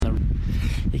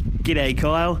G'day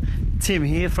Kyle, Tim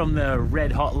here from the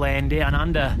red hot land down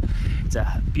under. It's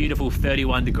a beautiful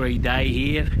 31 degree day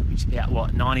here, which is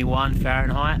about 91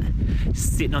 Fahrenheit.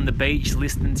 Sitting on the beach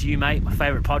listening to you, mate, my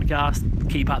favourite podcast.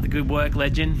 Keep up the good work,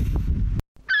 legend.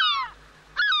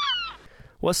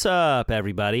 What's up,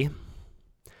 everybody?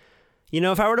 You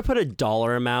know, if I were to put a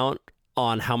dollar amount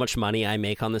on how much money I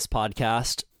make on this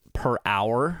podcast per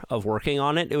hour of working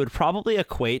on it, it would probably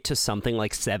equate to something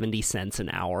like 70 cents an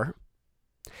hour.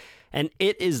 And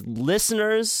it is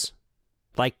listeners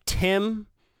like Tim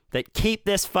that keep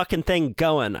this fucking thing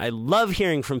going. I love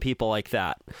hearing from people like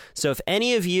that. So if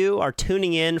any of you are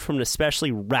tuning in from an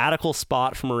especially radical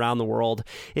spot from around the world,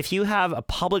 if you have a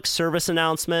public service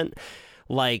announcement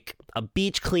like a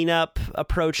beach cleanup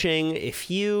approaching,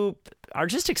 if you are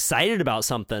just excited about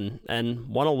something and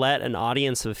want to let an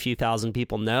audience of a few thousand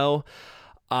people know,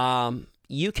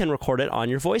 you can record it on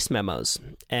your voice memos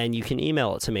and you can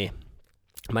email it to me.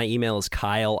 My email is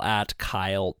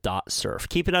kyle@kyle.surf.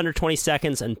 Keep it under 20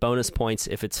 seconds and bonus points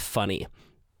if it's funny.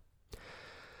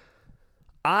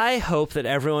 I hope that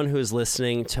everyone who is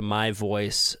listening to my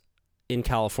voice in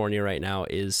California right now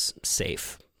is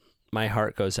safe. My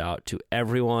heart goes out to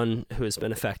everyone who has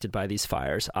been affected by these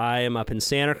fires. I am up in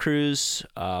Santa Cruz,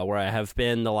 where I have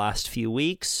been the last few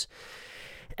weeks.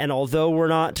 And although we're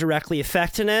not directly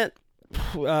affected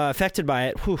by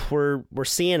it, we're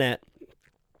seeing it.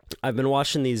 I've been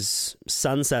watching these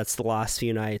sunsets the last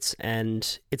few nights,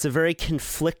 and it's a very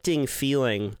conflicting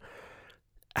feeling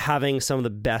having some of the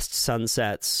best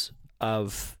sunsets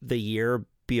of the year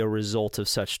be a result of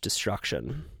such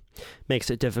destruction. Makes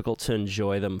it difficult to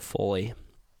enjoy them fully.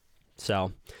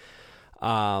 So,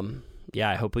 I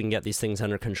hope we can get these things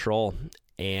under control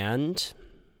and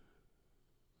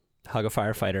hug a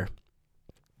firefighter.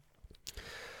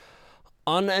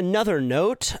 On another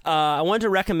note, I wanted to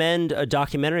recommend a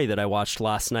documentary that I watched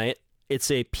last night.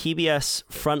 It's a PBS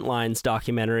Frontlines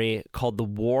documentary called The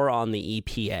War on the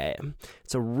EPA.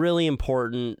 It's a really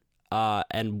important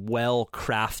and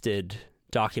well-crafted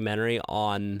documentary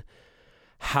on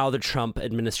how the Trump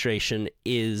administration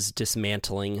is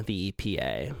dismantling the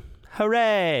EPA.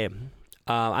 Hooray!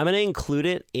 I'm going to include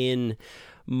it in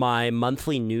my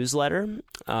monthly newsletter.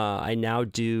 I now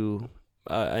do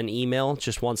an email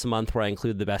just once a month where I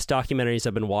include the best documentaries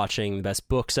I've been watching, the best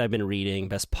books I've been reading,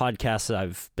 best podcasts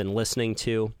I've been listening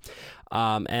to,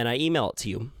 and I email it to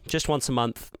you just once a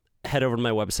month. Head over to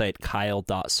my website,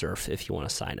 kyle.surf, if you want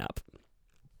to sign up.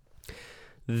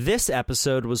 This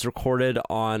episode was recorded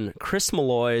on Chris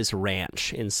Malloy's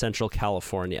ranch in Central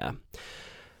California.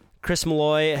 Chris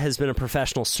Malloy has been a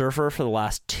professional surfer for the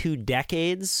last 2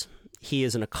 decades. He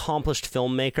is an accomplished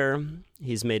filmmaker.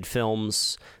 He's made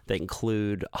films that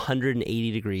include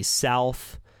 180 Degrees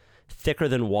South, Thicker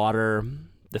Than Water,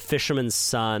 The Fisherman's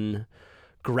Son,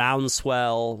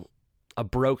 Groundswell, A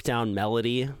Broke Down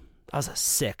Melody. That was a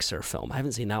sick surf film. I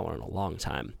haven't seen that one in a long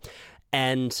time.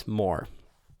 And more.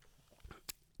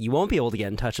 You won't be able to get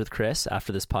in touch with Chris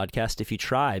after this podcast if you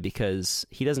try, because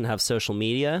he doesn't have social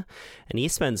media, and he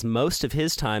spends most of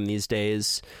his time these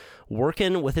days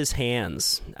working with his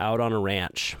hands out on a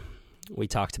ranch. We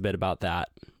talked a bit about that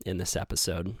in this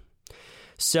episode.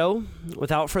 So,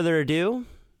 without further ado,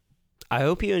 I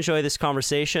hope you enjoy this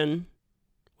conversation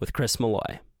with Chris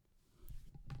Malloy.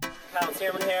 Kyle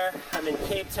Tierman here. I'm in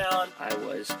Cape Town. I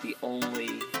was the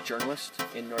only journalist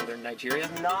in northern Nigeria.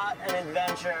 Not an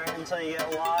adventure until you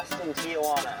get lost in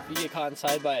Tijuana. You get caught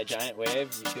inside by a giant wave,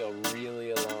 you feel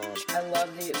really alone. I love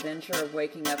the adventure of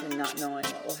waking up and not knowing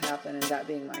what will happen and that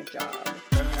being my job.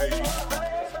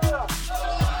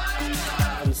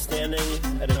 I'm standing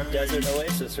at a desert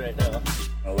oasis right now.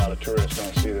 A lot of tourists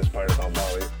don't see this part about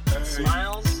Malloy.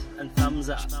 Smiles and thumbs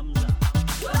up.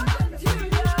 Welcome to the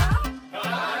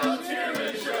Kyle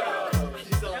Tierman Show!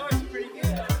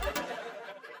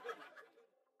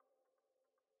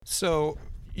 So,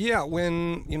 yeah,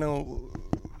 when,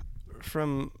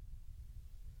 from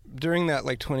during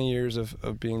that 20 years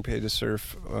of being paid to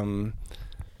surf,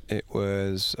 it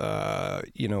was,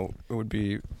 it would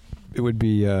be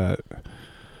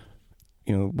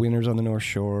winters on the North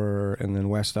Shore, and then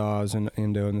West Oz and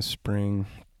Indo in the spring,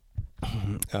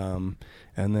 and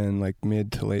then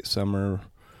mid to late summer,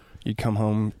 you'd come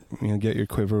home, get your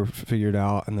quiver figured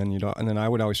out, and then I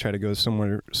would always try to go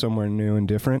somewhere new and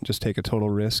different, just take a total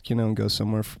risk, and go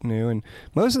somewhere new. And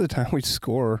most of the time we'd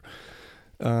score.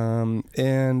 But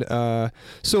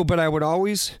I would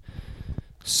always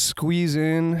squeeze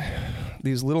in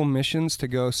these little missions to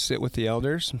go sit with the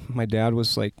elders. My dad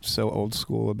was so old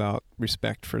school about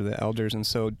respect for the elders, and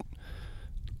so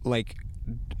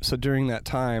during that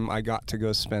time I got to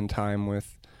go spend time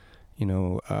with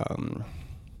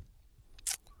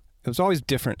it was always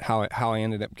different how I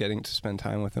ended up getting to spend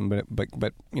time with him.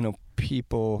 But you know,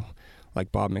 people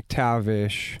like Bob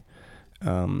McTavish,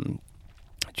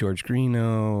 George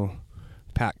Greeno,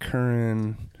 Pat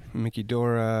Curran, Mickey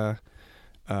Dora.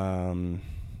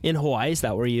 In Hawaii, is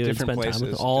that where you Different spent time places,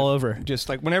 with them? All over. Just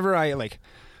like whenever I like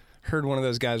heard one of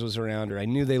those guys was around, or I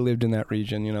knew they lived in that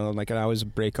region, you know, like I always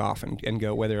break off and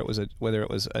go, whether it was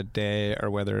a day or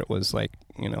whether it was like,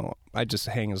 you know, I just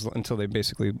hang until they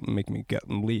basically make me get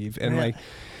and leave. And like,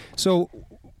 so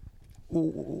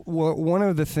one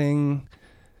of the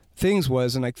things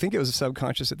was, and I think it was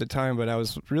subconscious at the time, but I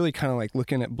was really kind of like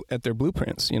looking at their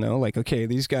blueprints, you know, like, okay,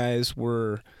 these guys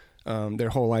were, their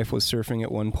whole life was surfing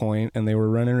at one point, and they were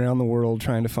running around the world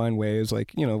trying to find waves,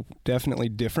 like, you know, definitely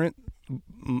different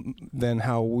than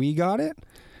how we got it.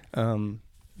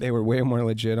 They were way more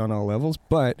legit on all levels,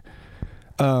 but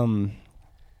kind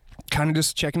of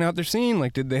just checking out their scene.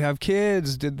 Like, did they have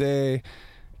kids? Did they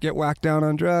get whacked down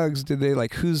on drugs? Did they,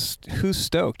 like, who's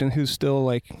stoked and who's still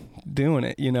like doing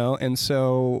it, you know? And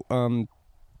so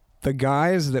the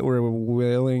guys that were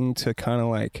willing to kind of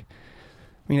like,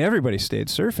 I mean, everybody stayed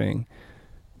surfing,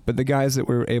 but the guys that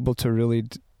were able to really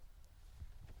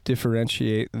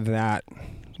differentiate that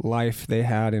life they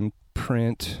had in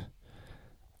print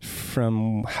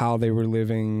from how they were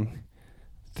living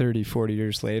 30, 40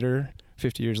 years later,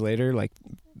 50 years later, like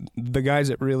the guys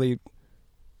that really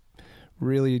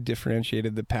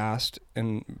differentiated the past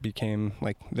and became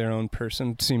like their own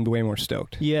person seemed way more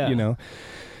stoked. Yeah. You know?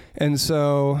 And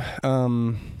so,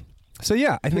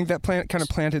 yeah, I think that kind of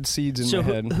planted seeds in my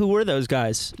head. Who were those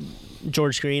guys?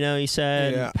 George Greeno, you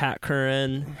said? Yeah. Pat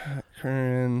Curran.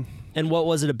 And what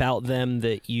was it about them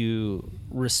that you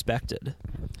respected?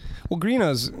 Well,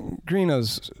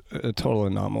 Greeno's a total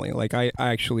anomaly. Like I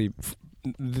actually,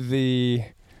 the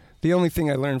only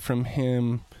thing I learned from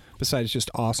him, besides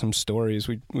just awesome stories,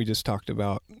 we just talked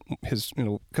about his, you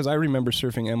know, because I remember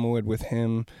surfing Emmawood with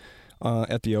him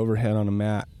at the overhead on a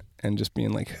mat and just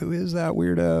being like, who is that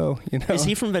weirdo? You know? Is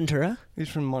he from Ventura? He's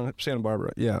from Santa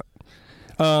Barbara. Yeah.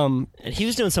 And he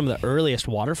was doing some of the earliest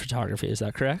water photography, is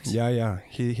that correct? Yeah.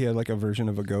 He had like a version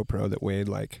of a GoPro that weighed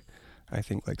like, I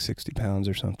think like 60 pounds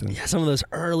or something. Yeah, some of those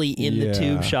early in the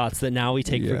tube shots that now we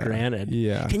take for granted.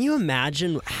 Yeah. Can you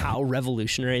imagine how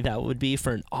revolutionary that would be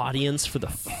for an audience for the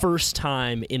first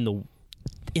time in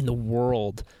the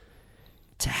world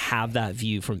to have that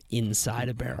view from inside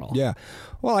a barrel? Yeah.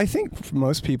 Well, I think for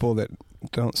most people that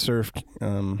don't surf,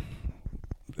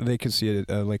 they could see it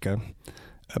like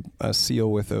a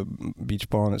seal with a beach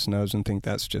ball on its nose and think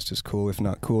that's just as cool, if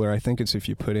not cooler. I think it's if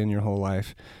you put in your whole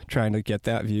life trying to get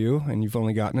that view and you've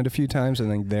only gotten it a few times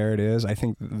and then there it is. I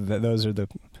think that those are the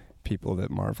people that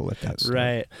marvel at that stuff.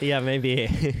 Right. Yeah,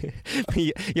 maybe.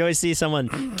 You always see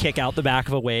someone kick out the back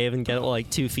of a wave and get like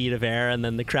 2 feet of air, and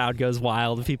then the crowd goes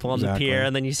wild with people on the pier,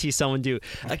 and then you see someone do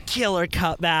a killer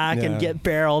cutback and get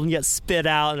barreled and get spit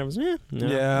out, and I was,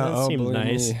 that seemed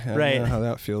nice. I know how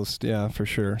that feels. Yeah, for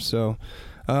sure. So,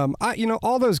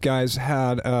 all those guys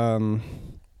had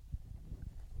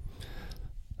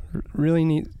really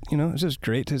neat, it was just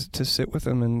great to sit with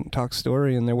them and talk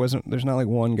story, and there's not like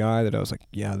one guy that I was like,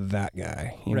 yeah, that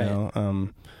guy, you know.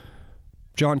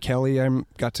 John Kelly I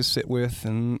got to sit with,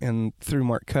 and through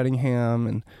Mark Cunningham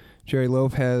and Jerry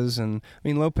Lopez, and I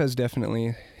mean Lopez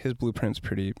definitely, his blueprint's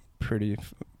pretty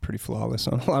flawless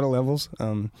on a lot of levels.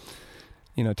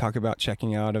 Talk about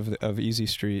checking out of Easy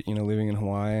Street, living in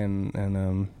Hawaii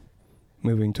and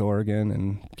moving to Oregon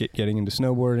and getting into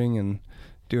snowboarding and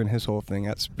doing his whole thing.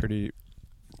 That's pretty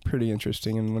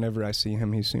interesting. And whenever I see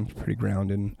him, he seems pretty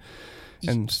grounded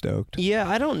and stoked. Yeah,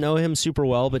 I don't know him super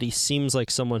well, but he seems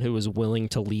like someone who is willing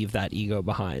to leave that ego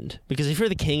behind. Because if you're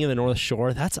the king of the North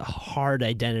Shore, that's a hard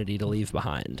identity to leave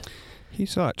behind. He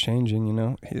saw it changing,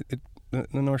 the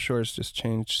North Shore has just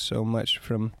changed so much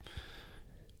from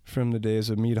the days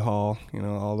of Mead Hall,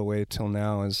 all the way till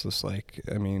now. Is just like,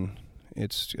 I mean,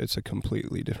 it's a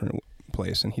completely different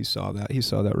place, and he saw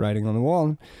that writing on the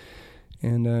wall,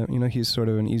 and he's sort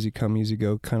of an easy come easy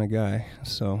go kind of guy.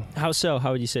 So how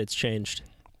would you say it's changed?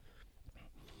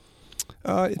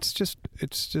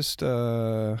 It's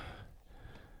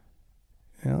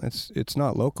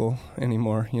not local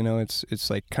anymore. It's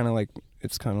kind of like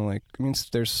I mean,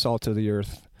 there's salt of the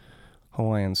earth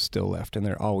Hawaiians still left, and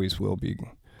there always will be,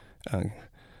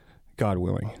 God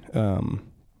willing.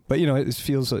 But it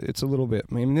feels, it's a little bit,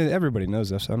 I mean, everybody knows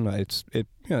this. I'm not, it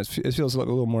feels a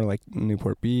little more like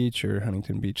Newport Beach or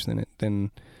Huntington Beach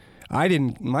than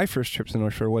my first trip to the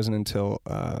North Shore wasn't until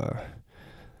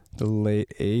the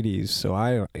late 80s. So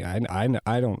I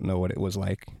don't know what it was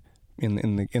like,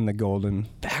 in the golden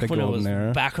back the when golden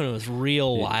era. Back when it was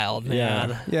real wild,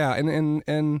 man. Yeah,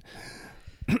 and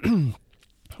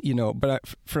you know,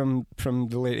 but from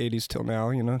the late 80s till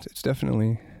now, you know, it's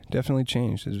definitely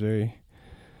changed. It's very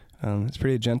it's a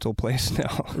pretty gentle place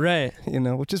now. Right. You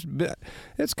know, which is,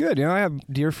 it's good. You know, I have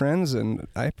dear friends, and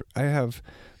I have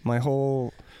my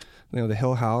whole, you know, the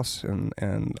Hill House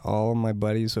and all of my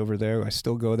buddies over there. I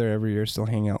still go there every year, still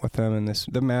hang out with them, and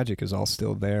the magic is all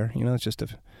still there. You know, it's just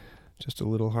a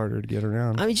little harder to get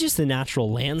around. I mean, just the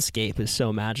natural landscape is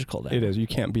so magical there. It is. You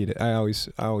can't beat it. I always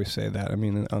say that. I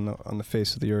mean, on the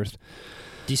face of the earth.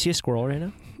 Do you see a squirrel right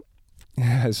now?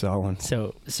 Yeah, I saw one.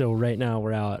 So right now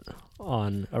we're out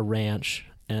on a ranch,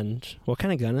 and what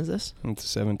kind of gun is this? It's a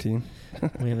 17.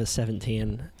 We have a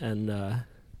 17, and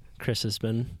Chris has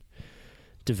been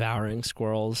devouring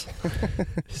squirrels.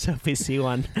 So if we see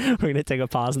one, we're going to take a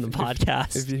pause in the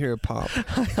podcast. If you hear a pop.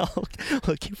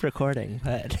 We'll keep recording,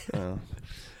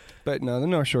 but no, the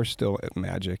North Shore's still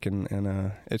magic, and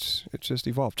it's just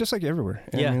evolved, just like everywhere.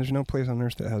 And yeah. I mean, there's no place on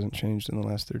earth that hasn't changed in the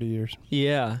last 30 years.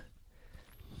 Yeah.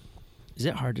 Is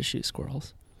it hard to shoot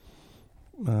squirrels?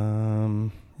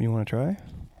 You want to try?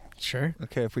 Sure.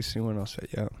 Okay, if we see one, I'll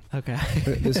set you up. Okay.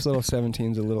 This little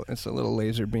 17's a little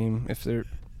laser beam. It's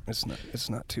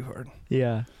not too hard.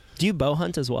 Yeah. Do you bow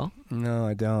hunt as well? No,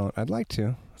 I don't. I'd like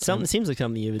to. It seems like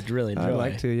something you would really enjoy. I'd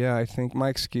like to. Yeah, I think my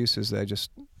excuse is that I just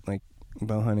like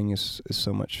bow hunting is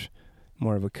so much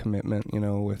more of a commitment, you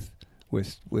know,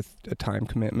 with a time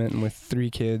commitment, and with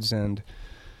 3 kids and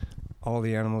all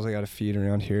the animals I got to feed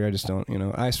around here. I just don't, you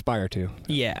know, I aspire to.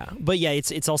 Yeah. But yeah,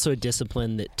 it's also a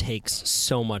discipline that takes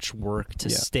so much work to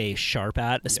stay sharp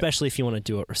at, especially if you want to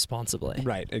do it responsibly.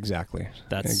 Right, exactly.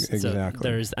 That's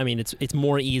exactly. So it's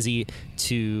more easy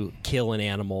to kill an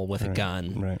animal with a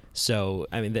gun. Right. So,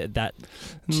 I mean,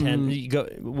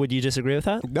 would you disagree with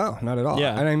that? No, not at all.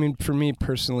 Yeah. And I mean, for me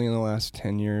personally, in the last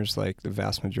 10 years, like the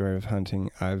vast majority of hunting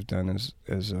I've done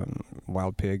is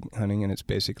wild pig hunting, and it's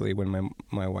basically when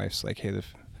my wife's like, hey, the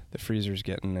freezer's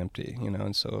getting empty, you know,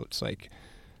 and so it's like,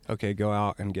 okay, go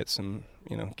out and get some,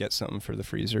 you know, get something for the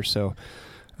freezer. So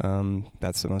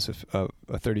that's the most a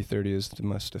 30-30 is the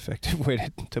most effective way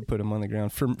to put them on the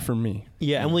ground for me.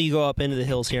 Yeah, and will you go up into the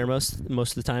hills here most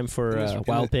of the time for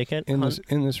wild pig hunt? In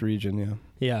this region,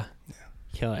 yeah.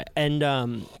 Kill it.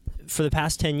 And for the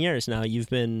past 10 years now, you've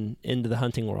been into the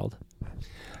hunting world.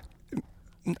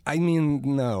 I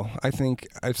mean, no. I think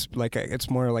it's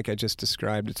more like I just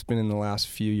described. It's been in the last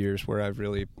few years where I've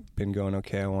really been going,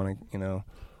 okay, I want to, you know,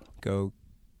 go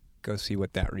see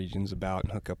what that region's about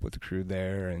and hook up with the crew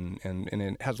there, and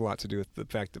it has a lot to do with the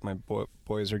fact that my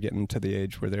boys are getting to the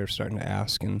age where they're starting to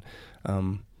ask, and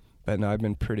but no, I've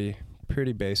been pretty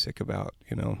basic about,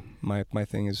 you know, my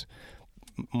thing is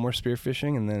more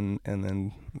spearfishing and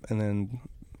then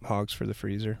hogs for the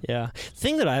freezer. Yeah. The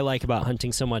thing that I like about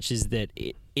hunting so much is that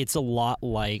it's a lot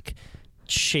like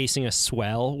chasing a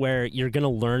swell, where you're going to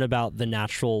learn about the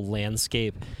natural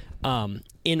landscape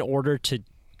in order to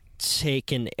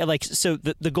take so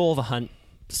the goal of a hunt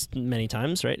many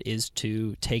times, right, is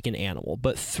to take an animal,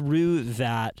 but through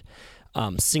that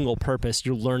single purpose,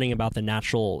 you're learning about the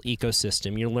natural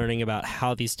ecosystem. You're learning about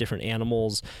how these different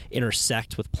animals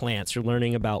intersect with plants. You're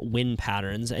learning about wind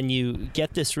patterns, and you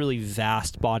get this really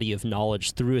vast body of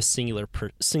knowledge through a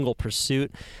single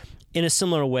pursuit. In a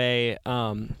similar way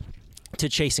to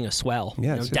chasing a swell,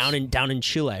 yeah, you know, down in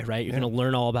Chile, right? You're going to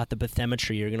learn all about the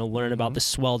bathymetry. You're going to learn about the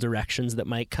swell directions that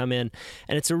might come in,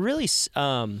 and it's a really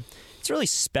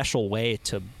special way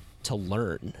to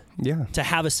learn. Yeah. To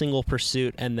have a single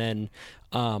pursuit, and then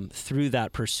through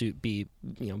that pursuit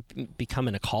become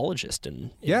an ecologist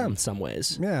in some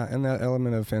ways. Yeah, and that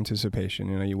element of anticipation.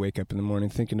 You know, you wake up in the morning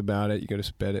thinking about it, you go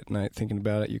to bed at night thinking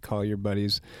about it, you call your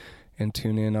buddies and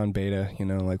tune in on beta, you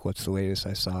know, like, what's the latest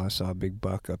I saw a big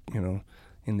buck up, you know,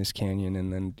 in this canyon,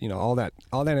 and then, you know, all that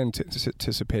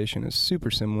anticipation is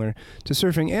super similar to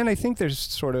surfing. And I think there's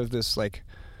sort of this like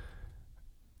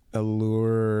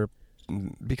allure,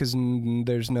 because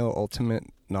there's no ultimate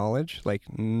knowledge. Like,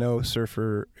 no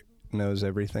surfer knows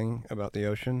everything about the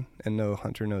ocean, and no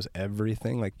hunter knows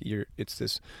everything. Like, it's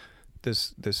this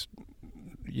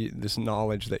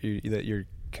knowledge that you're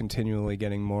continually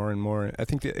getting more and more. I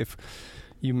think that if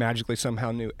you magically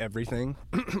somehow knew everything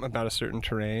about a certain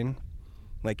terrain,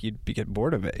 like, you'd get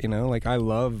bored of it, you know? Like, I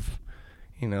love,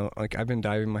 you know, like, I've been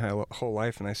diving my whole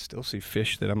life, and I still see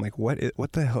fish that I'm like, what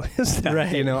the hell is that?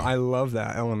 Right. You know, I love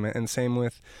that element. And same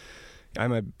with,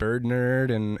 I'm a bird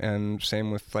nerd, and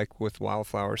same with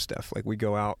wildflower stuff. Like, we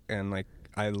go out, and like,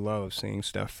 I love seeing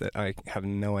stuff that I have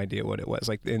no idea what it was.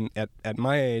 Like, at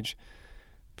my age,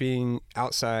 being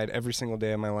outside every single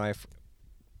day of my life,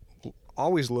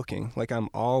 always looking. Like I'm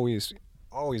always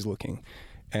looking,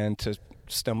 and to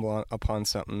stumble upon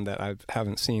something that I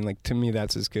haven't seen, like to me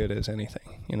that's as good as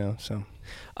anything, you know. So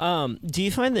do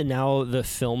you find that now the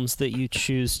films that you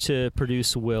choose to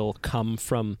produce will come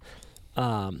from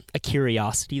a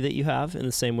curiosity that you have, in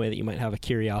the same way that you might have a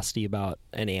curiosity about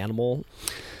an animal?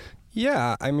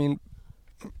 Yeah, I mean,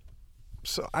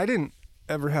 so I didn't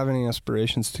ever have any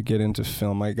aspirations to get into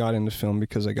film. I got into film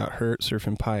because I got hurt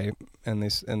surfing pipe, and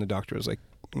the doctor was like,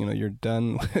 you know, you're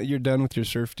done with your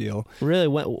surf deal. Really?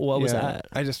 What was that?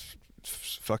 I just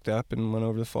fucked up and went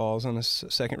over the falls on a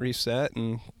second reset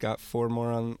and got 4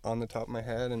 more on the top of my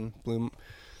head and blew.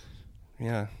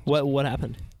 Yeah. What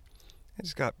happened? I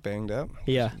just got banged up.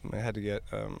 Yeah. I had to get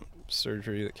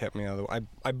surgery that kept me out of the way.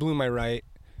 I blew my right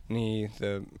knee,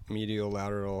 the medial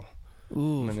lateral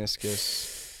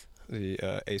meniscus, the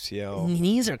ACL.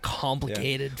 Knees are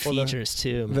complicated features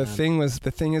too, man. The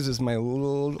thing is my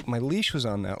leash was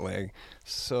on that leg,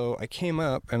 so I came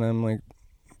up and I'm like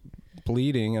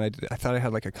bleeding, and I thought I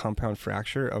had like a compound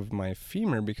fracture of my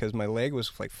femur because my leg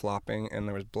was like flopping and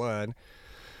there was blood.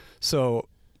 So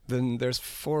then there's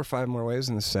 4 or 5 more waves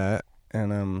in the set,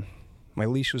 and my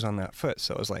leash was on that foot,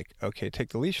 so I was like, okay, take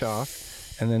the leash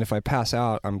off, and then if I pass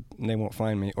out, they won't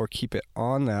find me, or keep it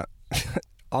on that.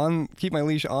 Keep my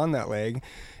leash on that leg,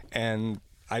 and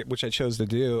which I chose to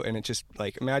do, and it just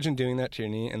like, imagine doing that to your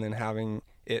knee and then having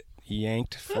it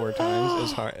yanked 4 times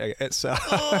as hard. It sucked.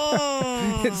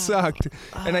 It sucked,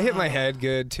 and I hit my head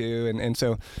good too, and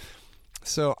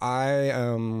so I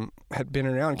had been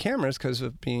around cameras because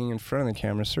of being in front of the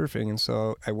camera surfing, and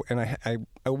so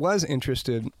I was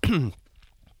interested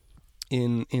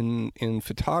in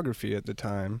photography at the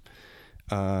time,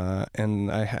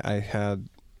 and I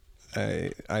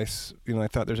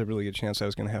thought there's a really good chance I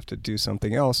was going to have to do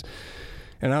something else,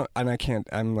 and I can't.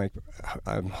 I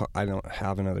don't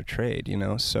have another trade, you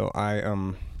know. So I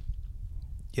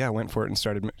went for it and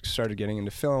started getting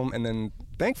into film, and then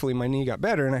thankfully my knee got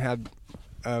better, and I had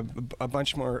a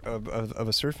bunch more of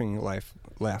a surfing life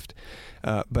left,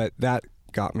 but that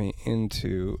got me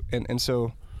into and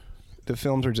so the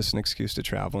films are just an excuse to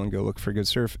travel and go look for good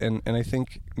surf, and I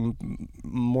think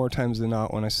more times than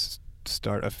not when I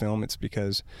start a film, it's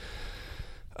because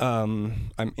I'm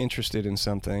interested in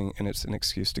something, and it's an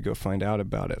excuse to go find out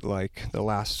about it. Like the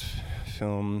last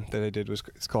film that I did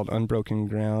it's called Unbroken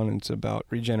Ground, and it's about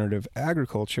regenerative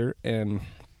agriculture, and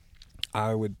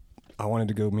I wanted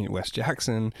to go meet Wes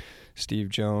Jackson, Steve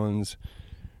Jones,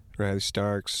 Riley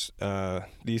Starks,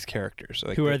 these characters.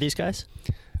 Like, who are these guys?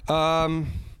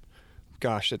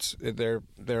 Gosh,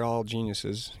 they're all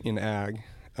geniuses in ag.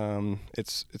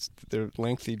 They're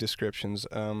lengthy descriptions.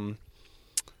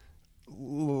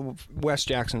 Wes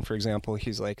Jackson, for example,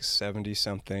 he's like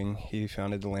 70-something. He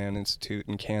founded the Land Institute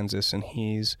in Kansas, and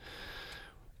he's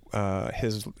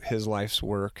his life's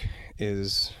work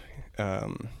is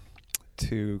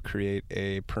to create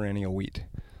a perennial wheat.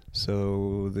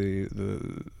 So the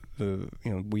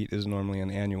wheat is normally an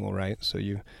annual, right? So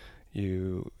you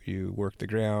work the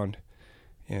ground,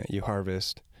 you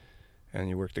harvest, and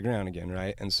you work the ground again,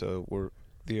 right? And so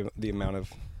the amount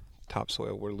of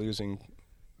topsoil we're losing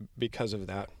because of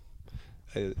that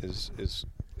is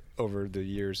over the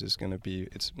years is going to be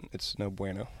it's no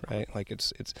bueno, right? Like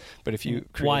it's but if you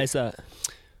why is that?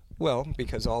 Well,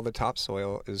 because all the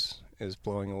topsoil is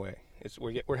blowing away.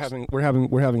 We're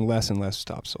having less and less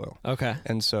topsoil. Okay.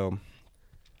 And so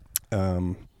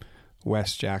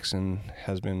Wes Jackson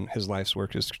his life's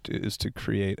work is to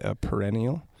create a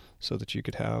perennial, so that you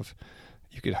could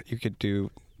do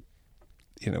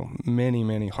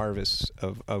many harvests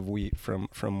of wheat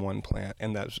from one plant,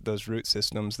 and those root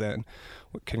systems then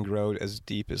can grow as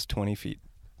deep as 20 feet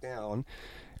down,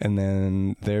 and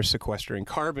then they're sequestering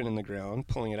carbon in the ground,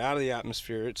 pulling it out of the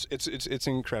atmosphere. It's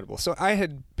incredible. So I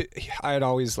had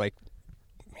always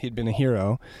he'd been a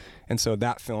hero, and so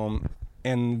that film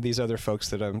and these other folks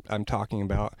that I'm talking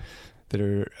about that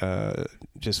are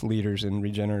just leaders in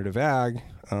regenerative ag,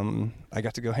 I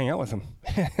got to go hang out with them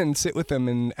and sit with them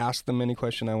and ask them any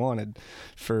question I wanted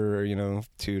for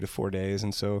 2 to 4 days.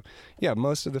 And so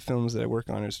most of the films that I work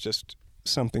on is just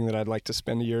something that I'd like to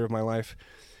spend a year of my life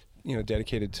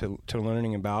dedicated to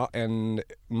learning about, and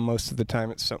most of the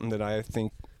time it's something that I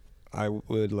think I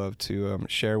would love to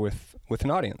share with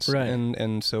an audience. Right.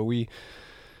 And so we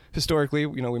historically,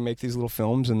 we make these little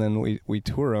films, and then we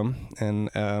tour them, and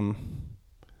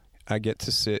I get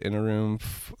to sit in a room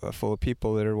full of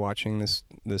people that are watching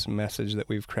this message that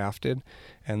we've crafted,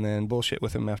 and then bullshit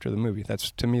with them after the movie.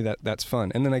 That's, to me, that's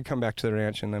fun. And then I come back to the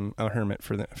ranch, and I'm a hermit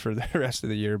for the rest of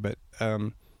the year. But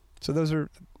so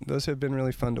those have been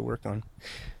really fun to work on.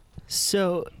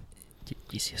 So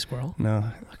Do you see a squirrel? No.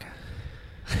 Okay.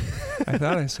 I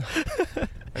thought I saw.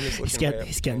 I'm just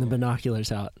He's getting the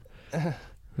binoculars out. We're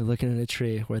looking at a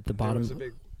tree. We're at the bottom.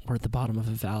 Big, We're at the bottom of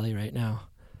a valley right now.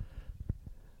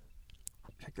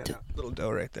 check that out. Little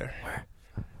doe right there. Where?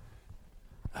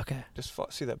 Okay. Just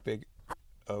see that big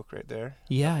oak right there?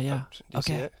 Yeah, yeah. Do you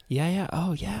see Okay. it? Yeah, yeah.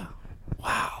 Oh, yeah.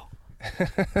 Wow.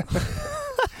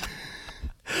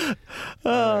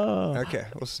 Oh. Right. Okay,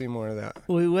 we'll see more of that.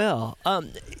 We will.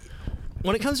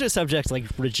 When it comes to a subject like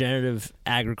regenerative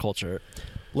agriculture,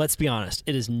 let's be honest,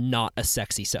 it is not a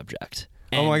sexy subject.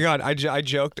 Oh my God, I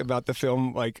joked about the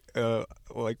film like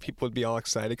people would be all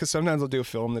excited because sometimes I'll do a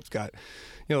film that's got,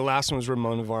 the last one was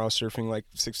Ramon Navarro surfing like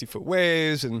 60-foot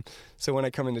waves, and so when I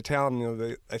come into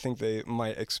town, I think they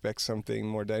might expect something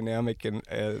more dynamic, and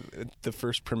the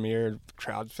first premiere, the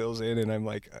crowd fills in, and I'm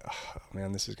like, oh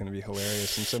man, this is going to be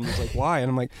hilarious, and somebody's like, why? And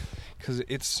I'm like, because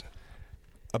it's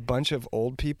a bunch of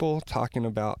old people talking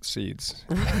about seeds,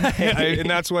 and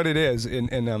that's what it is.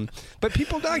 And but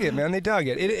people dug it, man. They dug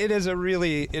it. It is a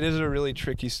really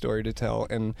tricky story to tell,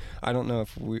 and I don't know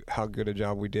how good a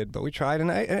job we did, but we tried,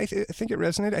 and I think it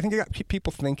resonated. I think it got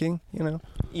people thinking.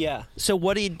 Yeah. So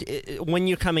when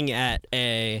you're coming at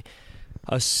a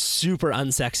super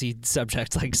unsexy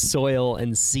subject like soil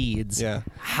and seeds, yeah,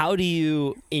 how do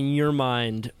you, in your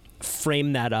mind,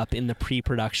 frame that up in the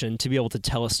pre-production to be able to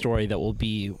tell a story that will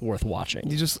be worth watching?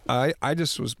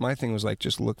 My thing was like,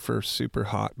 just look for super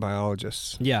hot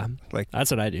biologists. Yeah, like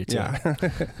that's what I do too.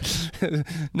 Yeah.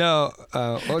 No.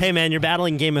 Hey man, you're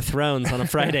battling Game of Thrones on a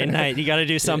Friday night. You got to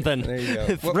do something. There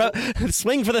you go.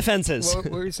 Swing for the fences. What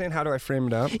were you saying? How do I frame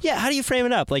it up? Yeah, how do you frame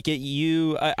it up? Like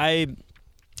I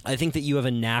think that you have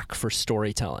a knack for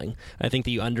storytelling. I think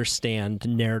that you understand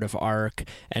narrative arc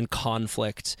and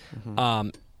conflict. Mm-hmm.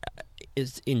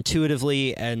 Is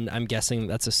intuitively, and I'm guessing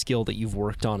that's a skill that you've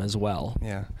worked on as well.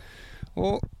 Yeah.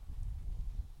 Well,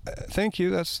 thank you.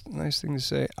 That's a nice thing to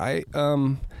say.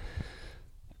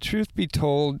 Truth be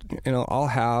told, I'll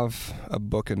have a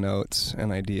book of notes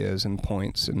and ideas and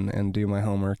points and do my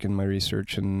homework and my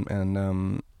research and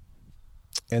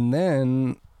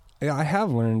then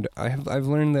I've learned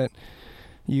that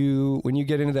when you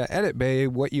get into that edit bay,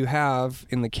 what you have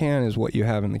in the can is what you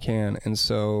have in the can, and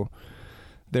so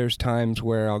there's times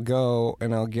where I'll go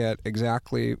and I'll get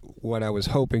exactly what I was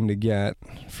hoping to get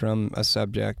from a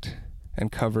subject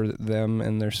and cover them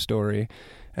and their story.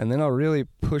 And then I'll really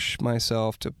push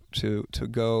myself to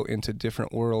go into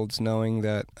different worlds, knowing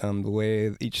that the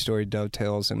way each story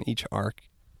dovetails and each arc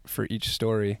for each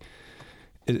story,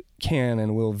 it can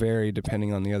and will vary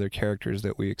depending on the other characters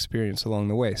that we experience along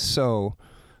the way. So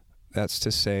that's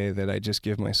to say that I just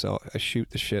give myself, I shoot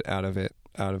the shit out of it,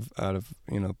 out of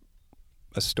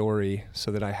a story, so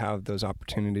that I have those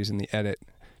opportunities in the edit,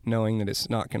 knowing that it's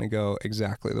not going to go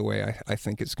exactly the way I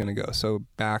think it's going to go. So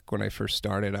back when I first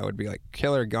started, I would be like,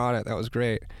 killer, got it, that was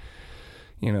great.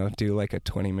 Do like a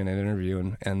 20-minute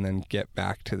interview and then get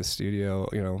back to the studio,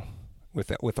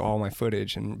 with all my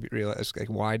footage and realize like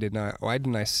why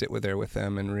didn't I sit there with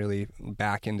them and really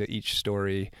back into each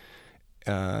story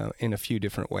in a few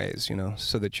different ways,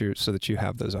 so that you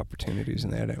have those opportunities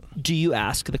in the edit. Do you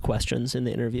ask the questions in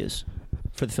the interviews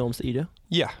for the films that you do?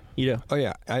 Yeah. You do? Oh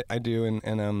yeah, I do,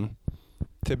 and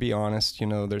to be honest,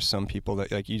 there's some people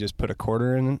that like you just put a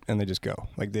quarter in and they just go.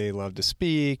 Like they love to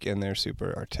speak and they're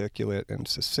super articulate and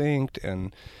succinct,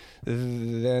 and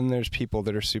then there's people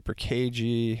that are super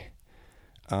cagey,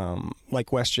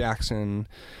 like Wes Jackson.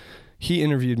 He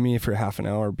interviewed me for half an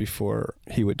hour before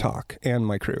he would talk, and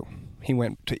my crew. He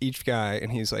went to each guy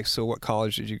and he's like, so what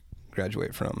college did you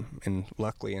graduate from? And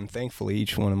luckily and thankfully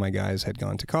each one of my guys had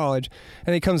gone to college,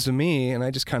 and he comes to me and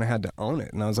I just kind of had to own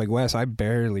it, and I was like, Wes, I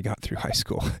barely got through high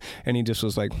school. And he just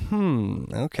was like,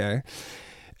 okay.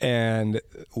 And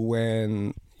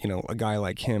when a guy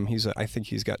like him, I think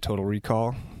he's got total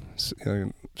recall,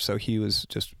 so he was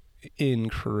just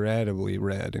incredibly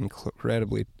read,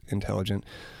 incredibly intelligent.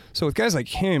 So with guys like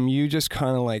him, you just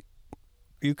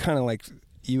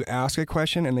you ask a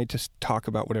question and they just talk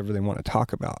about whatever they want to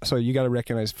talk about. So you got to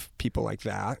recognize people like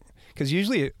that, because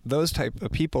usually those type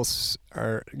of people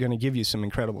are going to give you some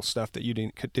incredible stuff that you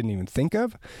didn't even think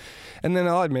of. And then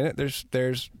I'll admit it,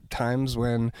 there's times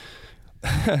when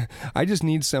I just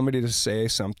need somebody to say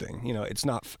something. It's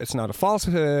not a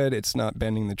falsehood. It's not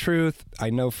bending the truth. I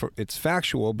know it's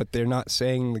factual, but they're not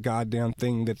saying the goddamn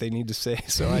thing that they need to say,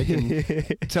 so I can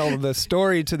tell the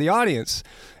story to the audience.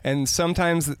 And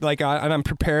sometimes, and I'm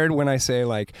prepared when I say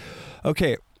like,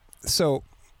 okay, so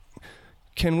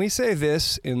can we say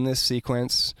this in this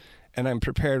sequence? and I'm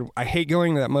prepared. I hate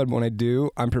going to that mud, but when I do,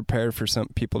 I'm prepared for some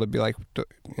people to be like,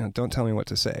 don't tell me what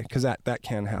to say, because that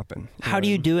can happen. How do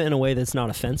you do it in a way that's not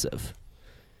offensive?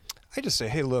 I just say,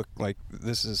 hey, look, like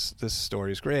this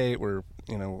story is great.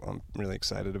 I'm really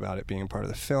excited about it being a part of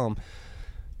the film.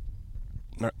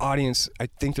 Our audience, I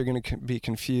think they're going to be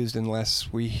confused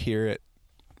unless we hear it,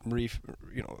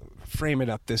 frame it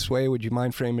up this way. Would you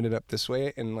mind framing it up this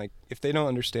way? And like, if they don't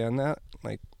understand that,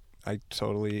 like, I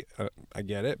totally, I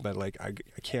get it, but like, I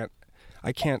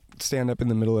can't stand up in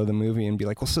the middle of the movie and be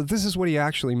like, well, so this is what he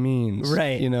actually means,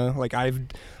 right?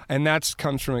 And that's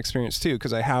comes from experience too,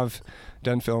 because I have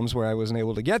done films where I wasn't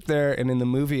able to get there, and in the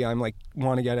movie, I'm like,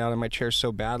 want to get out of my chair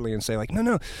so badly and say like,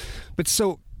 no, but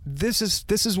so. This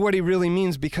is what he really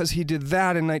means, because he did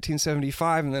that in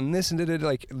 1975, and then this and did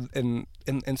like and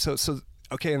so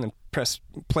okay, and then press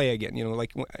play again.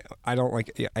 Like I don't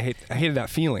like. Yeah, I hated that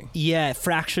feeling. Yeah, it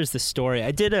fractures the story.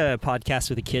 I did a podcast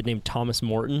with a kid named Thomas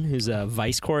Morton, who's a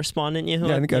Vice correspondent.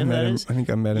 I think I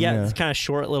met him. Yeah, it's kind of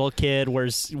short little kid,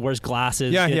 wears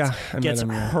glasses. Gets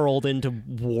hurled into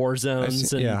war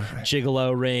zones and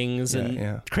gigolo rings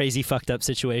and crazy fucked up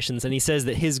situations. And he says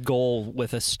that his goal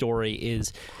with a story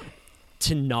is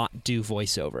to not do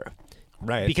voiceover.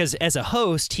 Right. Because as a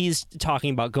host, he's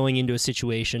talking about going into a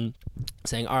situation,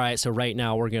 saying, all right, so right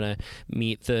now we're going to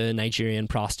meet the Nigerian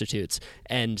prostitutes.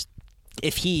 And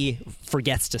if he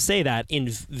forgets to say that, in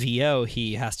VO,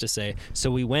 he has to say,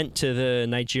 so we went to the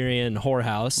Nigerian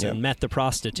whorehouse and met the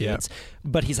prostitutes.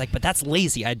 But he's like, but that's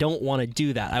lazy. I don't want to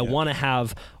do that. I want to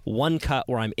have one cut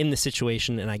where I'm in the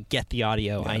situation and I get the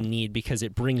audio I need, because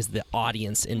it brings the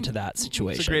audience into that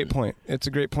situation. It's a great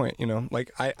point.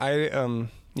 Like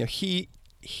he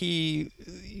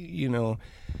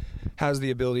has the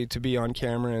ability to be on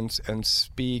camera and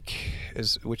speak,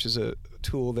 which is a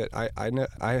tool that I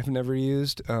have never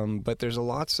used. But there's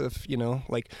lots of,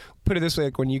 like, put it this way,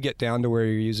 like when you get down to where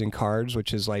you're using cards,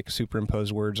 which is like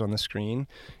superimpose words on the screen,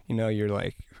 you're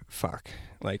like, fuck,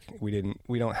 like we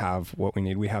don't have what we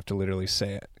need. We have to literally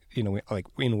say it, like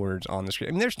in words on the screen.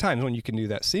 I mean, there's times when you can do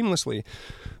that seamlessly,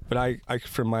 but I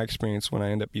from my experience, when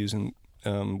I end up using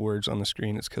words on the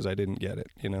screen, it's because I didn't get it,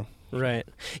 Right.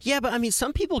 Yeah, but I mean,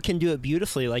 some people can do it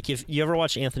beautifully. Like, if you ever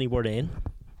watch Anthony Bourdain?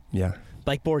 Yeah.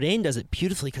 Like, Bourdain does it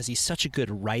beautifully because he's such a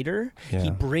good writer. Yeah.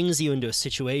 He brings you into a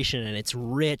situation and it's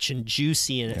rich and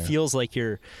juicy, and it feels like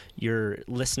you're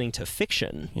listening to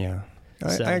fiction. Yeah.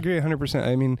 I agree 100%.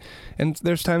 I mean, and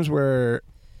there's times where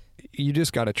you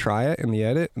just got to try it in the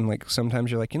edit, and like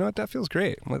sometimes you're like, what, that feels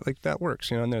great. Like that works,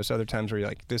 and there's other times where you're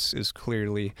like, this is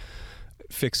clearly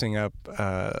fixing up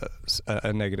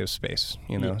a negative space,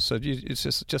 So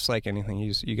it's just like anything.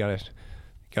 You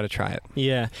gotta try it.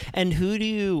 Yeah. And who do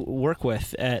you work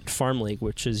with at Farm League,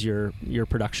 which is your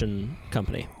production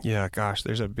company? Yeah, gosh,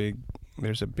 there's a big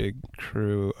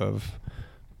crew of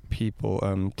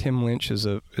people. Tim Lynch is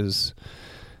the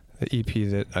EP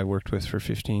that I worked with for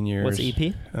 15 years. What's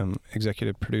EP?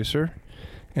 Executive producer,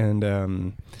 and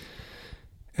then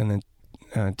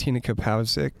Tina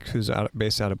Kapavsik, who's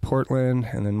based out of Portland,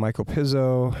 and then Michael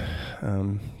Pizzo,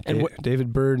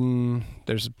 David Burden.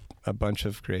 There's a bunch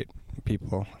of great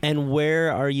people. And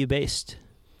where are you based?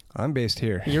 I'm based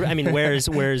here.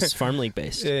 Where's Farm League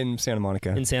based? In Santa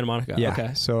Monica. In Santa Monica, yeah.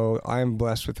 Okay. So I'm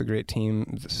blessed with a great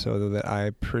team, so that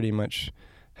I pretty much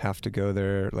have to go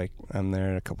there. Like, I'm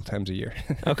there a couple times a year.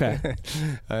 Okay.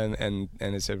 and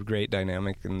it's a great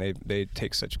dynamic, and they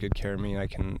take such good care of me. I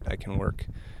can work.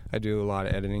 I do a lot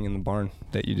of editing in the barn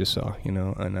that you just saw,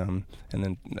 and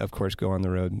then of course go on the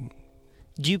road.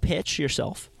 Do you pitch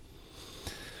yourself?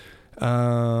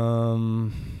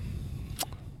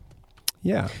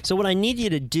 Yeah. So what I need you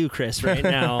to do, Chris, right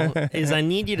now is I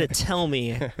need you to tell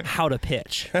me how to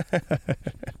pitch.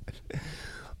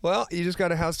 Well, you just got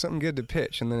to have something good to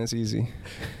pitch, and then it's easy.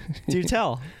 Do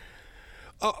tell.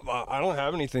 Oh, I don't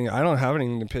have anything. I don't have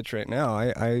anything to pitch right now.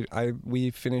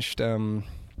 We finished.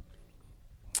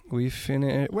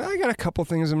 Well, I got a couple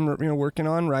things I'm working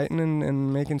on, writing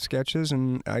and making sketches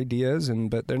and ideas,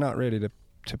 but they're not ready to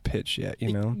pitch yet.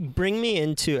 Bring me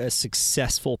into a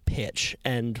successful pitch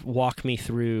and walk me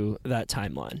through that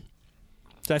timeline.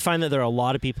 So I find that there are a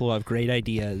lot of people who have great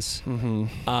ideas, and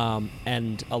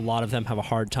a lot of them have a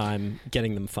hard time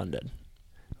getting them funded.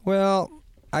 Well,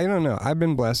 I don't know. I've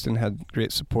been blessed and had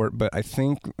great support, but I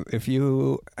think if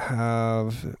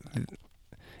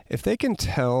they can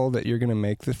tell that you're going to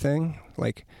make the thing,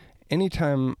 like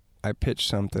anytime I pitch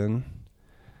something,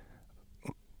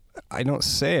 I don't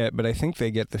say it, but I think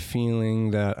they get the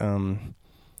feeling that,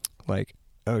 like,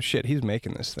 oh shit, he's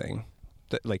making this thing.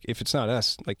 That, like, if it's not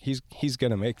us, like he's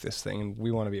going to make this thing and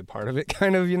we want to be a part of it,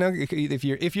 kind of,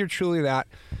 if you're truly that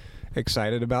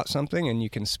excited about something and you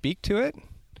can speak to it,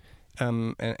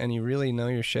 and you really know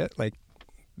your shit, like,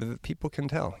 people can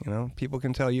tell, people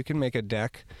can tell. You can make a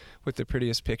deck with the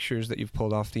prettiest pictures that you've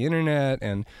pulled off the internet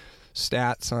and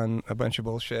stats on a bunch of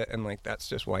bullshit, and like that's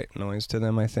just white noise to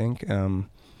them, I think.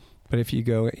 But if you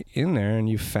go in there and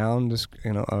you found this,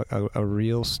 a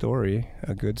real story,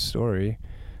 a good story,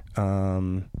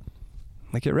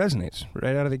 like it resonates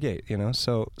right out of the gate,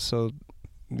 So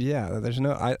yeah, there's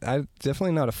no, I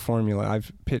definitely not a formula.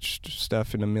 I've pitched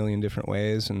stuff in a million different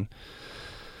ways, and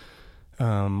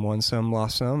won some,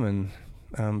 lost some, and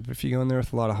if you go in there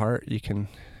with a lot of heart, you can.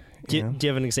 Do you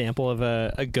have an example of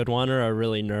a good one or a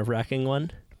really nerve-wracking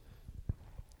one?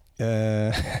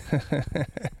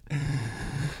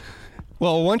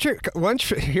 Well,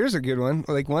 here's a good one.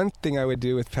 Like, one thing I would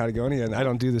do with Patagonia, and I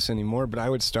don't do this anymore, but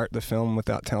I would start the film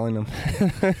without telling them.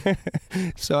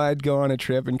 So I'd go on a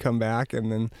trip and come back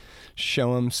and then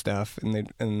show them stuff, and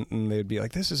they'd be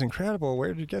like, "This is incredible. Where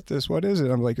did you get this? What is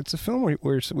it?" I'm like, "It's a film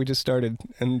we just started,"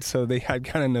 and so they had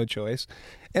kind of no choice.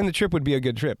 And the trip would be a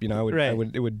good trip, the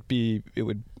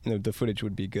footage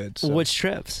would be good. So. Which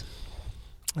trips?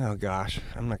 Oh gosh,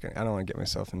 I don't want to get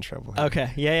myself in trouble here.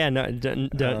 Okay, yeah, no,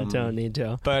 don't need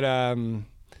to.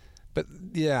 But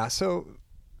yeah, so.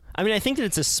 I mean, I think that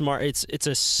it's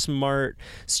a smart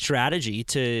strategy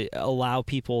to allow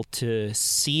people to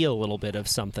see a little bit of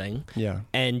something,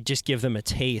 and just give them a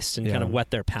taste and kind of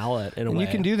wet their palate in a way. And you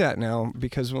can do that now,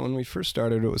 because when we first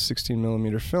started, it was 16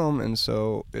 millimeter film, and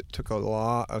so it took a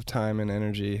lot of time and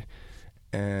energy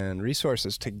and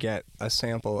resources to get a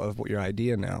sample of what your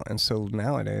idea now. And so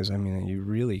nowadays, I mean,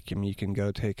 you can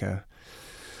go take half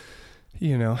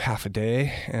a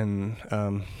day and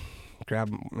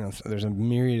grab, there's a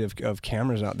myriad of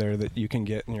cameras out there that you can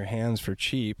get in your hands for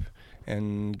cheap,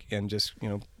 and just,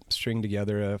 string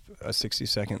together a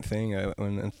 60-second thing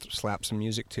and slap some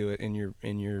music to it in your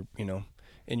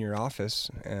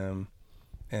office,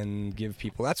 and give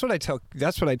people. That's what I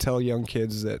tell young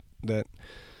kids that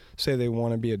say they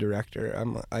want to be a director.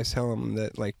 I tell them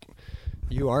that, like,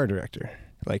 you are a director.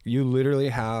 Like, you literally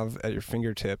have at your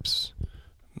fingertips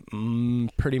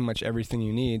pretty much everything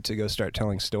you need to go start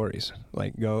telling stories.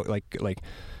 Like, go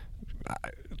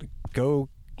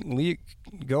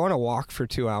on a walk for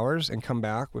 2 hours and come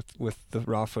back with the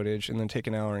raw footage, and then take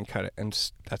an hour and cut it,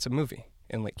 and that's a movie.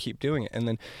 And like, keep doing it. And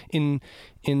then in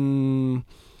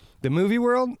the movie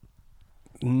world,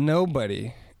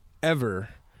 nobody ever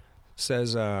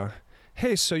says,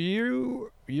 "Hey, so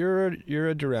you're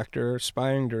a director,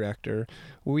 aspiring director.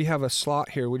 We have a slot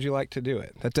here. Would you like to do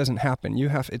it?" That doesn't happen.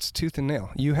 It's tooth and nail.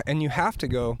 You have to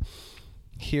go.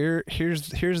 Here's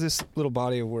this little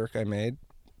body of work I made.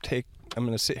 I'm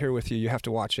going to sit here with you. You have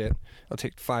to watch it. It'll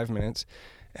take 5 minutes,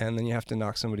 and then you have to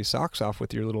knock somebody's socks off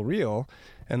with your little reel.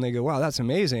 And they go, "Wow, that's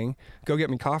amazing. Go get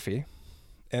me coffee."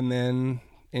 And then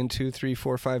in 2, 3,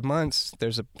 4, 5 months,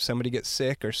 somebody gets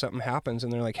sick or something happens,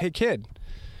 and they're like, "Hey, kid,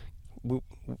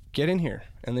 get in here,"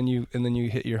 and then you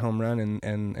hit your home run,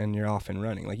 and you're off and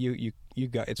running. Like, you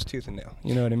got, it's tooth and nail.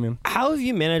 You know what I mean? How have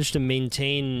you managed to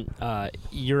maintain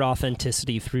your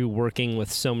authenticity through working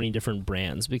with so many different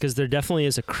brands? Because there definitely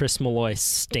is a Chris Malloy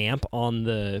stamp on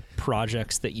the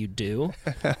projects that you do.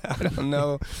 I don't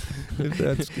know if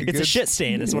that's good. It's a shit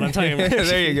stain, is what I'm talking about.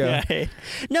 There you go. Yeah.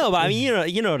 No, but I mean,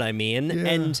 you know what I mean. Yeah.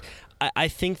 And I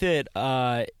think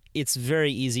that it's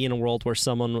very easy in a world where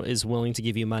someone is willing to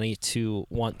give you money to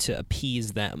want to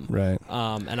appease them. Right.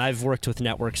 And I've worked with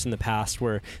networks in the past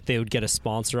where they would get a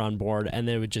sponsor on board, and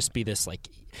there would just be this like,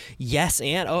 yes,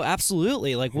 and oh,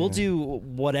 absolutely. Like, we'll do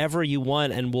whatever you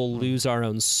want, and we'll lose our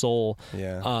own soul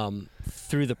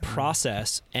through the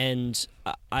process. And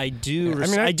I do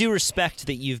respect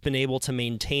that you've been able to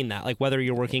maintain that. Like, whether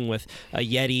you're working with a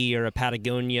Yeti or a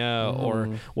Patagonia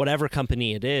or whatever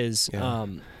company it is,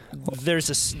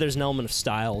 there's an element of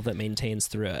style that maintains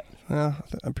through it. Well,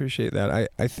 I appreciate that.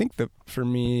 I think that for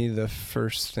me, the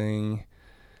first thing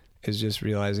is just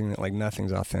realizing that, like,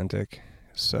 nothing's authentic.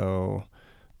 So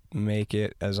make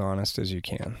it as honest as you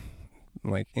can.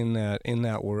 Like, in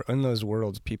those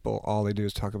worlds, people, all they do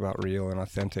is talk about real and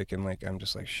authentic, and like, I'm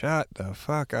just like, shut the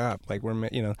fuck up. Like,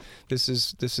 this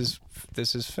is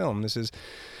film.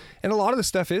 And a lot of the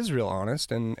stuff is real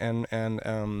honest, and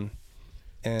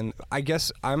I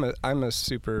guess I'm a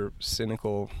super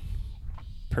cynical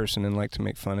person and like to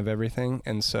make fun of everything.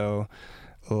 And so,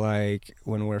 like,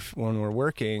 when we're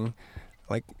working,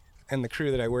 like, and the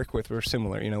crew that I work with, we're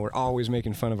similar. We're always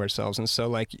making fun of ourselves. And so,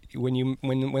 like,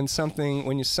 when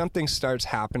something starts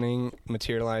happening,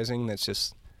 materializing, that's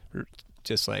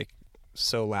just like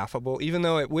so laughable, even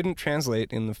though it wouldn't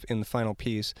translate in the final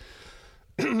piece.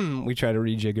 we try to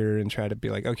rejigger and try to be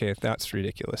like, okay, if that's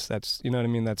ridiculous, that's, you know what I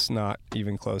mean, that's not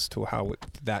even close to how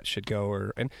that should go.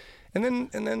 Or and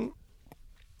then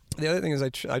the other thing is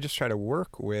I just try to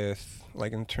work with,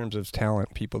 like, in terms of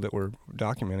talent, people that we're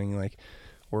documenting, like,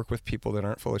 work with people that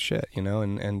aren't full of shit, you know,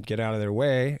 and get out of their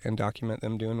way and document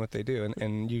them doing what they do.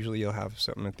 And usually you'll have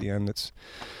something at the end that's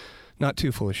not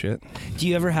too full of shit. Do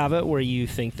you ever have it where you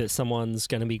think that someone's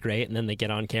going to be great and then they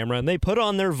get on camera and they put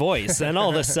on their voice and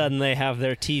all of a sudden they have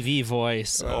their TV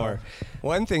voice? Or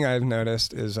one thing I've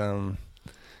noticed is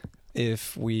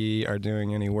if we are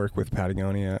doing any work with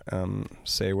Patagonia,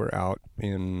 say we're out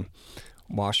in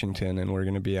Washington and we're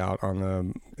going to be out on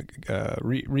the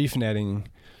reef netting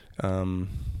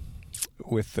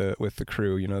with the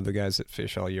crew, you know, the guys that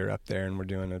fish all year up there, and we're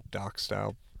doing a doc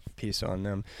style piece on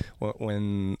them.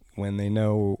 When they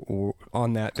know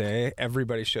on that day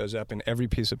everybody shows up in every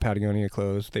piece of Patagonia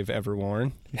clothes they've ever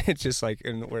worn, it's just like,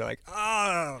 and we're like,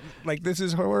 like, this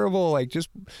is horrible, like, just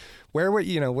wear what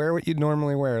you'd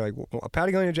normally wear. Like, a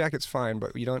Patagonia jacket's fine,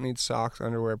 but you don't need socks,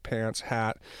 underwear, pants,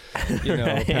 hat, you know.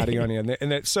 Right. Patagonia,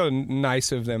 and it's so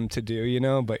nice of them to do, you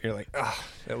know, but you're like,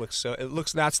 it looks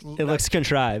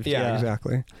contrived. Yeah,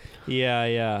 exactly.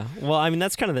 Yeah. Well, I mean,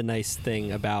 that's kind of the nice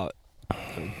thing about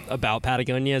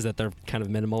Patagonia, is that they're kind of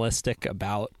minimalistic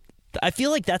about. I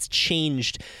feel like that's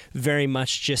changed very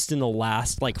much just in the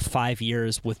last, like, 5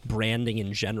 years with branding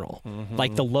in general. Mm-hmm.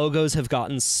 Like, the logos have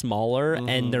gotten smaller, mm-hmm.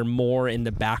 and they're more in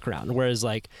the background. Whereas,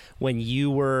 like, when you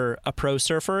were a pro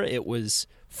surfer, it was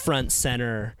front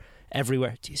center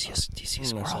everywhere. Do you see a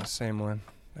squirrel? That's the same one.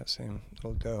 That same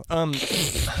little doe.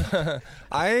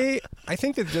 I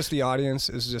think that just the audience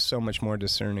is just so much more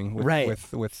discerning with, right.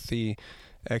 with the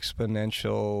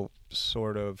exponential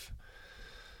sort of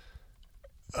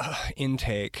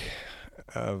intake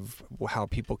of how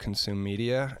people consume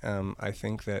media. I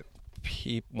think that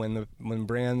when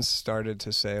brands started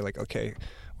to say, like, okay,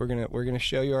 we're gonna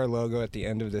show you our logo at the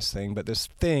end of this thing, but this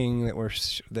thing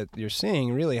that you're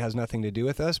seeing really has nothing to do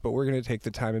with us, but we're gonna take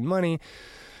the time and money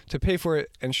to pay for it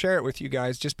and share it with you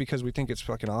guys just because we think it's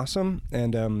fucking awesome,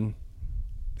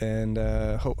 and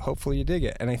hopefully you dig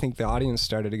it. And I think the audience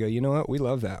started to go, you know what, we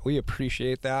love that, we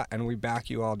appreciate that, and we back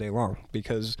you all day long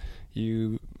because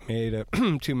you made a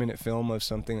 2-minute film of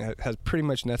something that has pretty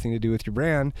much nothing to do with your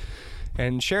brand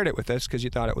and shared it with us because you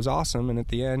thought it was awesome. And at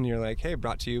the end you're like, hey,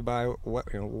 brought to you by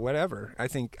whatever. I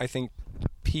think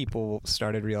people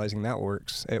started realizing that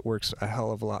works. It works a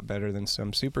hell of a lot better than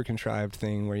some super contrived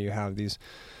thing where you have these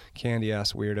candy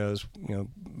ass weirdos, you know,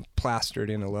 plastered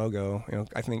in a logo. You know,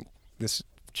 I think this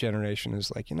generation is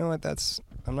like, you know what,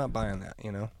 I'm not buying that,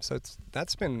 you know. So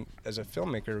that's been, as a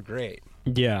filmmaker, great.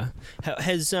 Yeah.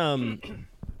 Has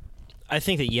I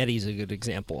think that Yeti's a good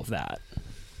example of that.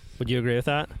 Would you agree with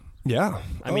that? Yeah.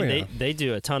 I mean, they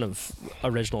do a ton of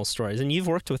original stories, and you've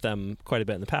worked with them quite a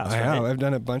bit in the past. I have. I've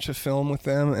done a bunch of film with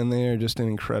them, and they are just an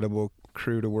incredible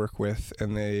crew to work with.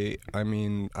 And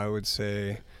I would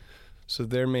say, so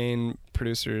their main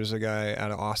producer is a guy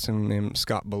out of Austin named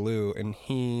Scott Ballou, and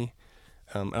he,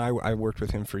 I worked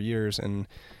with him for years, and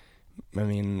I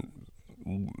mean,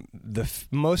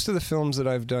 most of the films that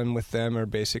I've done with them are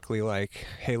basically like,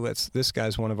 hey, this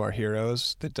guy's one of our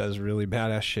heroes that does really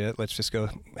badass shit. Let's just go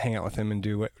hang out with him and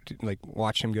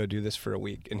watch him go do this for a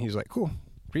week. And he's like, cool,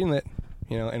 greenlit,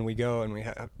 you know. And we go and we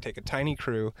take a tiny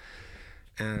crew,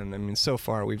 and I mean, so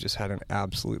far we've just had an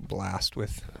absolute blast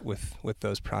with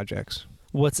those projects.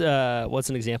 What's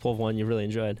an example of one you really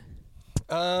enjoyed?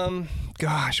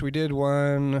 Gosh, we did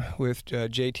one with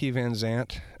JT Van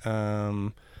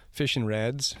Zant. Fishing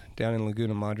Reds down in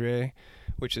Laguna Madre,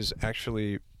 which is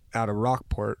actually out of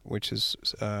Rockport, which is...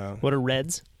 what are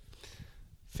reds?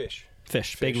 Fish,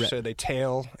 big red. So they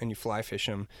tail and you fly fish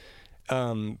them.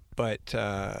 But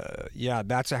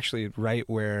that's actually right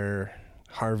where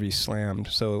Harvey slammed.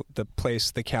 So the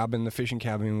fishing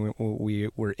cabin we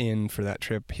were in for that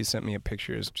trip, he sent me a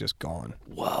picture, is just gone.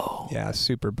 Whoa. Yeah,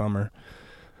 super bummer.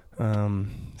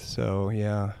 So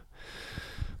yeah,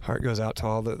 heart goes out to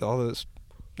all those...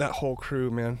 that whole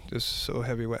crew, man. Just so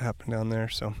heavy what happened down there.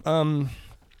 So and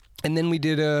then we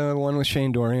did one with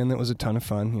Shane Dorian that was a ton of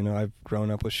fun. You know, I've grown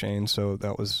up with Shane, so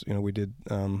that was, you know, we did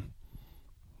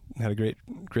had a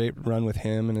great run with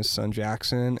him and his son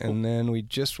Jackson. And then we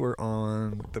just were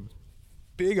on the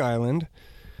Big Island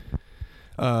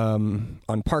on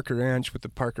Parker Ranch with the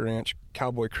Parker Ranch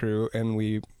Cowboy crew, and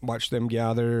we watched them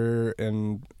gather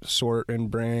and sort and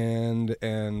brand,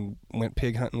 and went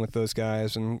pig hunting with those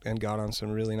guys, and got on some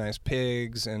really nice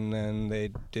pigs. And then they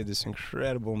did this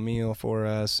incredible meal for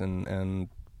us, and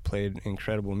played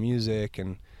incredible music,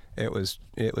 and it was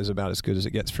about as good as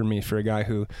it gets for me, for a guy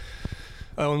who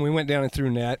Oh, and we went down and threw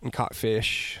net and caught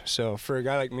fish. So for a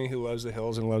guy like me who loves the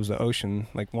hills and loves the ocean,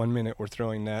 like 1 minute we're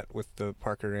throwing net with the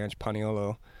Parker Ranch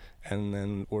Paniolo, and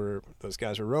then those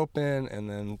guys were roping and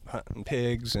then hunting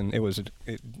pigs, and it was a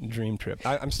dream trip.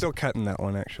 I'm still cutting that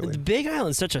one, actually. The Big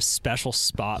Island's such a special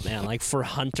spot, man. Like for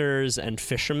hunters and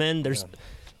fishermen, there's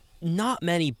not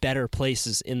many better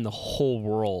places in the whole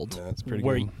world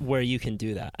where you can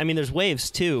do that. I mean, there's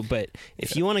waves too, but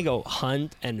if you want to go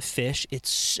hunt and fish, it's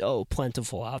so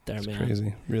plentiful out there, man.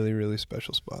 Crazy. Really, really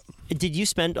special spot. Have you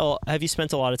spent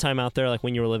a lot of time out there, like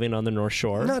when you were living on the North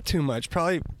Shore? Not too much.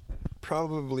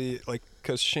 Probably like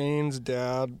because Shane's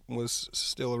dad was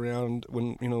still around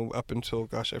when, up until,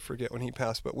 gosh, I forget when he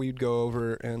passed, but we'd go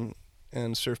over and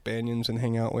surf banyans and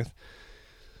hang out with,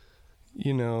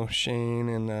 Shane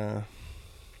and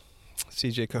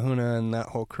CJ Kahuna and that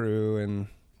whole crew. And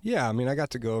yeah, I mean, I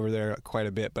got to go over there quite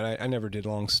a bit, but I never did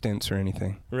long stints or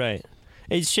anything.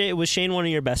 Was Shane one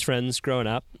of your best friends growing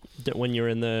up when you were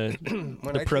in the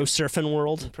pro surfing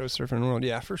world? Pro surfing world,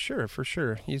 yeah, for sure.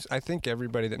 I think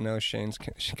everybody that knows Shane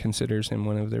considers him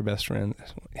one of their best friends.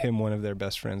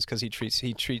 Because he treats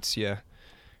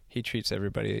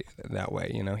everybody that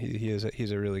way.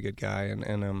 He's a really good guy,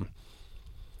 and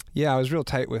yeah, I was real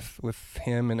tight with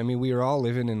him, and I mean we were all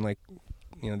living in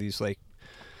these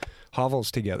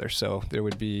hovels together. So there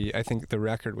would be, I think the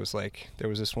record was there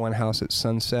was this one house at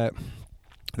Sunset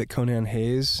that Conan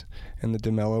Hayes and the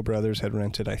DeMello brothers had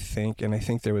rented, I think. And I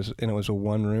think it was a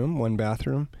one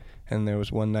bathroom. And there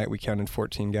was one night we counted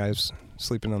 14 guys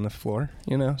sleeping on the floor,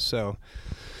 So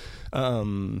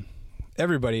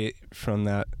everybody from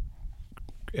that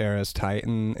era is tight.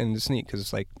 And it's neat because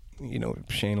it's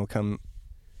Shane will come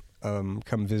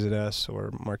visit us,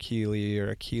 or Mark Healy or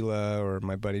Aquila or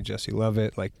my buddy Jesse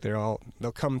Lovett. They'll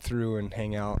come through and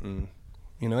hang out, and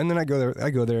and then I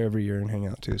go there every year and hang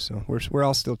out too. So we're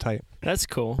all still tight. That's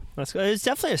cool. It's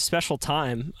definitely a special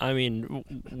time. I mean,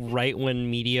 right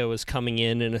when media was coming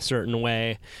in a certain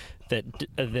way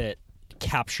that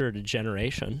captured a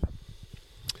generation.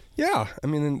 Yeah, I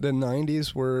mean, the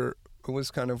 '90s was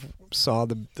kind of saw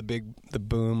the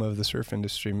boom of the surf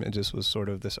industry. It just was sort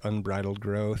of this unbridled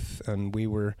growth, and we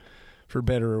were, for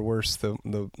better or worse, the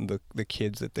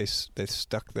kids that they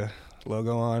stuck the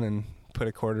logo on and put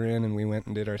a quarter in, and we went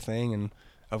and did our thing. And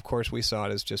of course we saw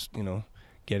it as just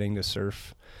getting to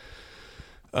surf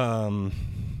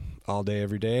all day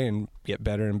every day and get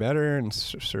better and better and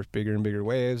surf bigger and bigger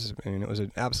waves. I mean, it was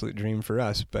an absolute dream for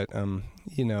us. But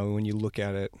when you look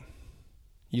at it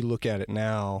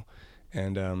now,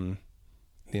 and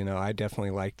I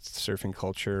definitely liked surfing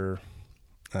culture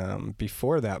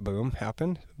before that boom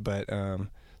happened, but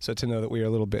so to know that we are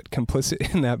a little bit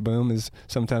complicit in that boom is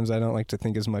sometimes I don't like to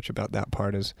think as much about that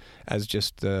part as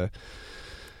just I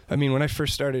mean, when I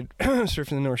first started surfing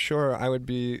the North Shore, I would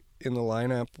be in the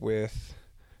lineup with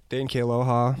Dane K.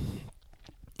 Aloha,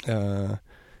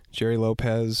 Jerry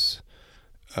Lopez,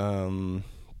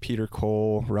 Peter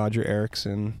Cole, Roger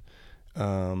Erickson,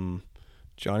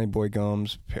 Johnny Boy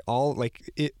Gomes, all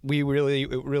it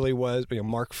really was,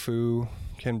 Mark Fu,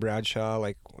 Ken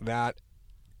Bradshaw,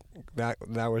 that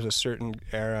was a certain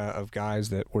era of guys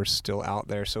that were still out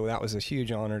there. So that was a huge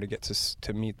honor to get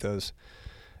to meet those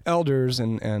elders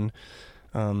and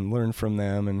learn from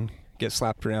them and get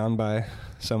slapped around by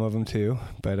some of them too.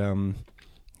 But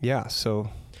yeah, so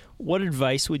what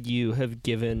advice would you have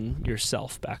given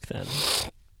yourself back then?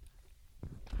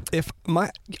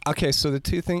 So the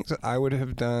two things that I would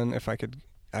have done if I could,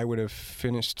 I would have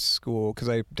finished school, because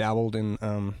I dabbled in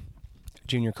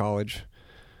junior college.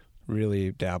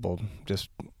 Really dabbled, just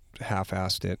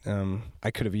half-assed it.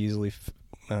 I could have easily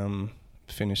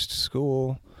finished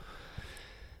school,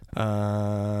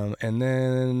 and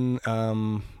then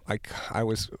I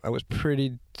was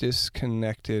pretty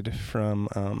disconnected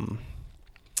from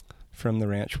the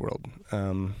ranch world.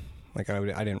 I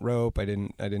didn't rope. I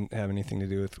didn't have anything to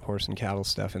do with horse and cattle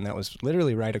stuff, and that was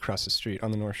literally right across the street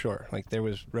on the North Shore. There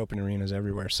was roping arenas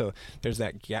everywhere. So there's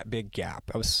that big gap.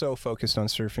 I was so focused on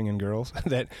surfing and girls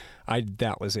that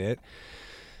was it.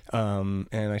 And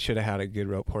I should have had a good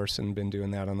rope horse and been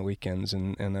doing that on the weekends,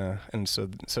 and so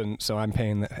I'm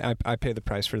paying I pay the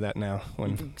price for that now.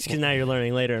 Because now you're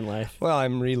learning later in life. Well,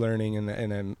 I'm relearning,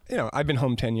 and I'm I've been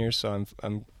home 10 years, so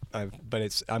I'm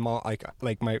all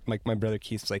like my brother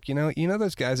Keith's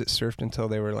those guys that surfed until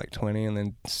they were 20 and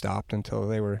then stopped until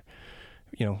they were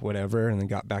whatever, and then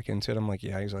got back into it. I'm like,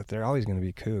 yeah, he's they're always going to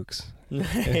be kooks.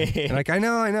 and I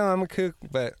know I'm a kook,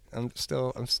 but I'm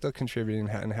still contributing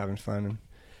and having fun and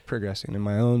progressing in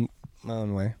my own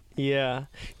way. Yeah.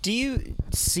 Do you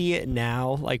see it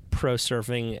now, pro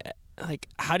surfing?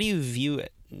 How do you view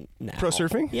it now? Pro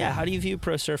surfing? Yeah, how do you view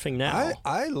pro surfing now?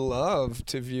 I love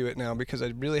to view it now because I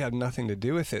really had nothing to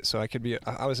do with it. So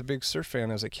I was a big surf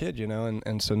fan as a kid,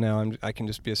 and so now I can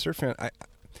just be a surf fan.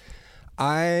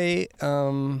 I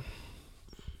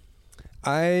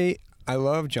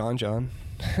love John.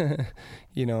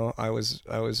 I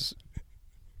was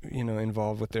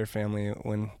involved with their family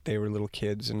when they were little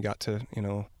kids and got to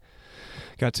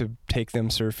take them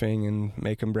surfing and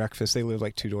make them breakfast. They live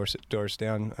like two doors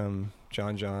down,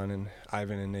 John and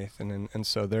Ivan and Nathan, and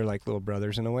so they're like little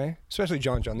brothers in a way, especially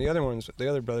John. The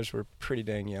other brothers were pretty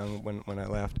dang young when I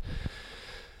left.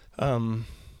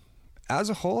 As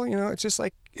a whole, it's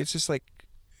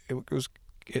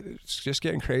just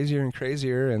getting crazier and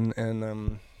crazier, and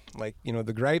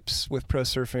the gripes with pro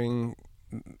surfing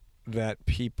that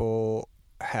people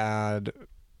had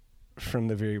from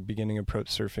the very beginning of pro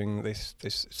surfing, it's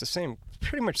the same,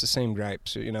 pretty much the same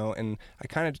gripes, and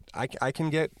I can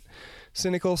get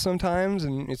cynical sometimes,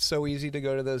 and it's so easy to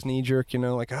go to those knee jerk,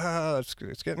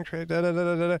 it's getting crazy, da da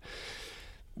da da da.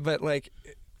 But like,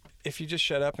 if you just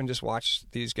shut up and just watch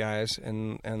these guys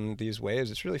and these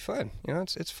waves, it's really fun.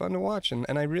 It's fun to watch, and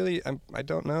I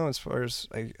don't know, as far as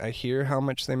I hear how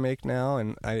much they make now,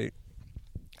 and I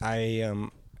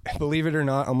believe it or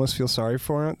not, almost feel sorry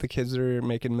for the kids that are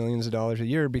making millions of dollars a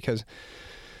year, because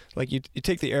like you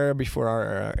take the era before our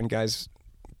era, and guys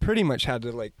pretty much had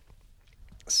to like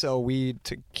sell weed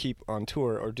to keep on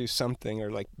tour or do something,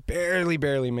 or like barely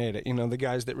made it, the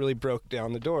guys that really broke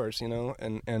down the doors, and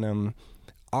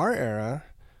our era,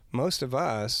 most of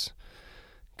us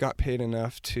got paid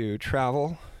enough to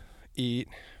travel, eat,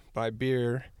 buy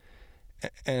beer,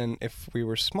 and if we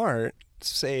were smart,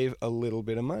 save a little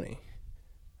bit of money.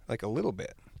 Like a little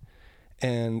bit.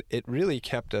 And it really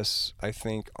kept us, I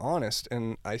think, honest.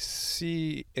 And I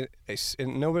see it,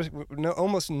 and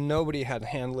almost nobody had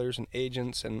handlers and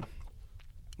agents and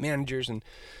managers, and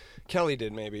Kelly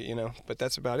did maybe, but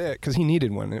that's about it, because he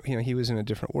needed one. He was in a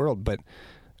different world. But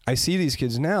I see these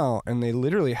kids now, and they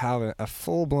literally have a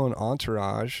full-blown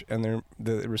entourage, and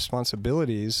the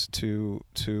responsibilities to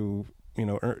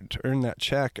earn that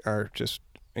check are just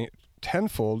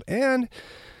tenfold. And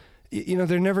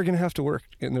they're never going to have to work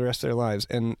in the rest of their lives.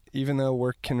 And even though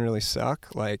work can really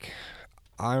suck, like,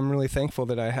 I'm really thankful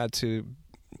that I had to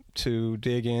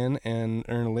dig in and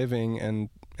earn a living, and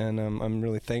I'm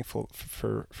really thankful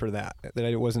for that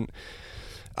I wasn't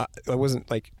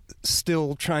like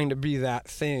still trying to be that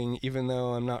thing, even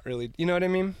though I'm not really, you know what I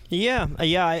mean? Yeah,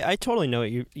 I totally know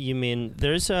what you mean.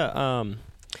 There's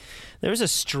a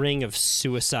string of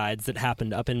suicides that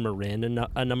happened up in Marin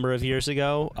a number of years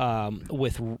ago,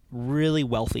 with really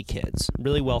wealthy kids,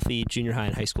 really wealthy junior high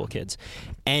and high school kids.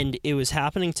 And it was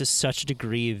happening to such a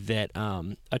degree that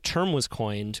a term was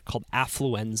coined called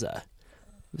affluenza.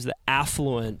 It was the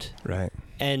affluent. Right.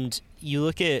 And you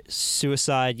look at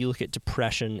suicide, you look at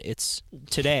depression, it's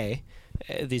today,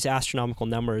 these astronomical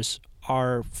numbers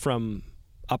are from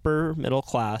upper middle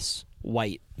class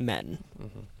white men.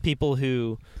 Mm-hmm. People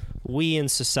who we in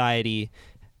society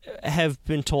have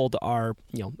been told are,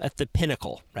 at the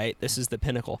pinnacle, right? This is the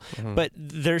pinnacle. Mm-hmm. But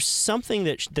there's something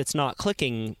that's not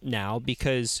clicking now,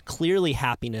 because clearly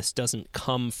happiness doesn't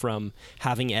come from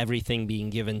having everything being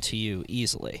given to you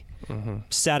easily. Mm-hmm.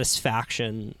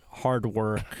 Satisfaction, hard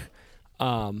work.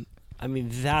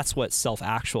 That's what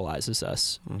self-actualizes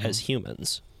us as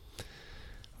humans.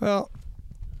 Well,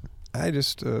 I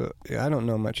just, I don't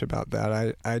know much about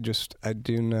that. I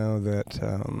do know that,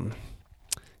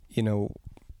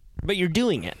 But you're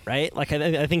doing it, right? Like,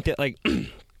 I think that, like,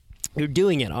 you're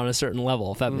doing it on a certain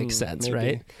level, if that makes sense, maybe,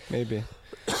 right? Maybe.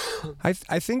 I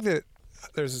think that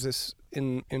there's this,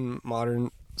 in modern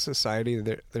society,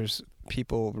 there's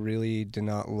people really do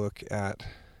not look at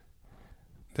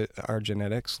our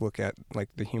genetics, look at like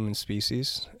the human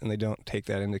species, and they don't take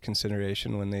that into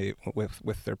consideration when they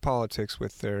with their politics,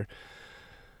 with their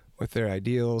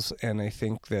ideals. And I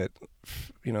think that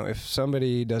if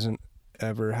somebody doesn't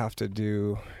ever have to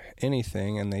do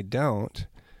anything, and they don't,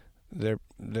 their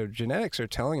genetics are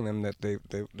telling them that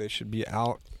they should be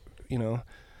out,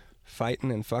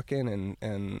 fighting and fucking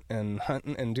and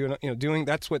hunting and doing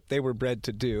that's what they were bred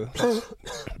to do.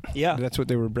 Yeah, that's what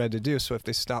they were bred to do. So if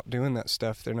they stop doing that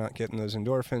stuff, they're not getting those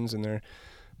endorphins, and they're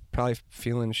probably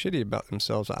feeling shitty about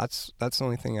themselves. That's the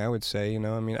only thing I would say.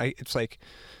 It's like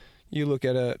you look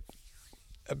at a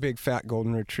big fat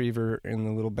golden retriever in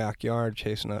the little backyard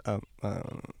chasing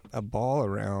a ball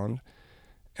around.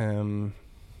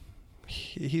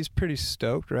 He's pretty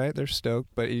stoked, right? They're stoked.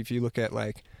 But if you look at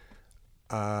like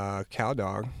a cow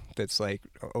dog that's like,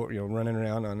 running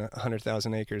around on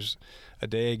 100,000 acres a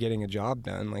day getting a job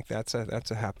done, like that's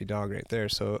a happy dog right there.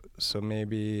 So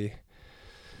maybe,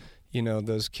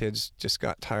 those kids just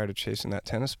got tired of chasing that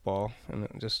tennis ball, and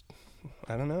it just,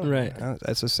 I don't know. Right.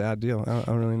 That's a sad deal. I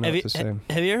don't really know what to say.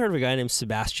 Have you ever heard of a guy named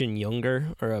Sebastian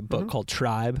Junger, or a book called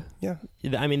Tribe? Yeah.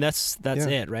 I mean, that's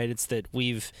it, right? It's that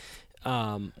we've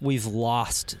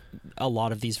lost a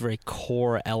lot of these very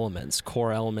core elements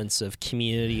of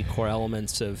community, core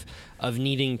elements of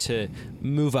needing to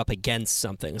move up against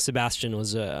something. Sebastian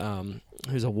was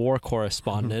who's a war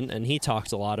correspondent, and he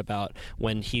talked a lot about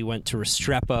when he went to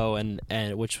Restrepo,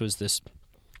 and which was this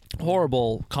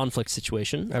horrible conflict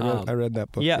situation. I read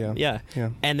that book. Yeah.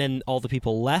 And then all the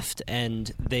people left,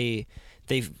 and they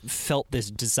felt this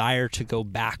desire to go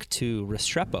back to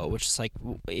Restrepo, which is like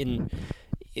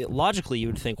logically you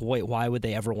would think, wait, why would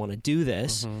they ever want to do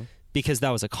this? Because that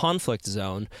was a conflict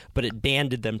zone, but it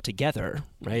banded them together,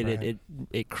 right?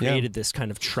 It created this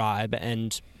kind of tribe,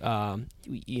 and I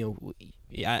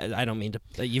don't mean to.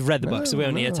 You've read the book, so we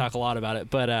don't need to talk a lot about it.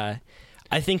 But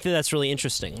I think that's really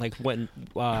interesting. Like when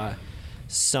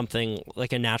something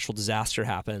like a natural disaster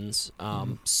happens,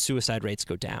 suicide rates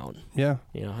go down. Yeah,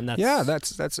 and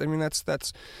that's I mean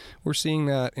that's we're seeing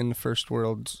that in the first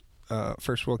world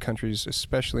countries,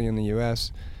 especially in the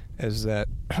U.S., is that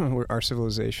our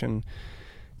civilization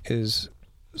is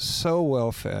so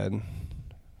well fed,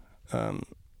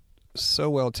 so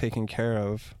well taken care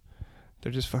of.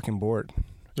 They're just fucking bored.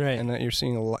 Right. And that you're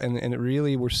seeing a lot, and it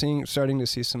really, starting to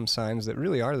see some signs that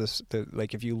really are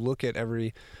like if you look at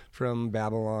from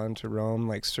Babylon to Rome,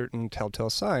 like certain telltale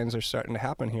signs are starting to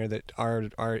happen here that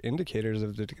are indicators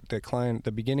of the decline,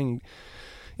 the beginning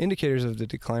indicators of the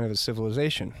decline of a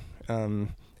civilization.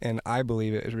 And I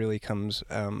believe it really comes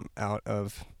out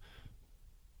of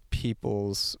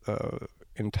people's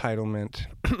entitlement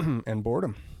and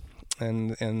boredom,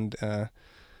 and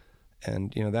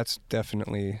that's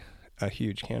definitely a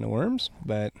huge can of worms.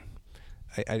 But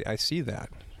I see that.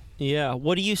 Yeah.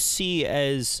 What do you see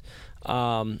as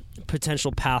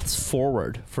potential paths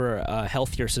forward for a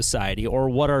healthier society, or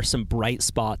what are some bright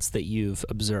spots that you've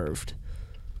observed?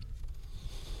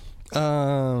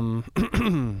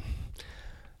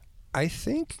 I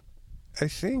think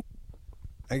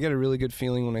I get a really good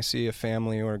feeling when I see a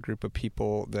family or a group of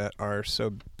people that are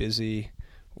so busy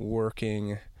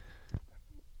working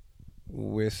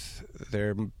with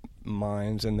their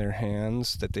minds and their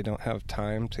hands that they don't have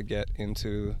time to get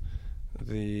into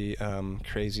the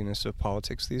craziness of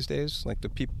politics these days. Like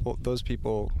those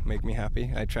people make me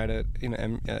happy. I try to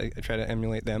I try to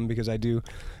emulate them, because I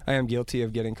am guilty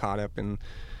of getting caught up in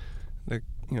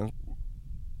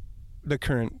the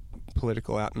current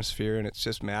political atmosphere, and it's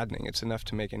just maddening. It's enough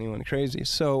to make anyone crazy.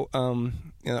 So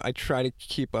I try to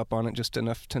keep up on it just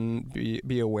enough to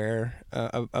be aware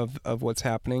of what's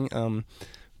happening.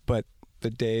 But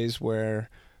the days where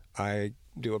I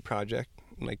do a project,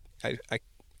 like I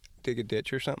dig a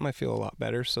ditch or something, I feel a lot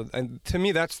better. So, and to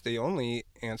me, that's the only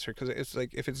answer, because it's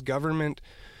like if it's government,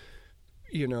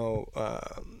 if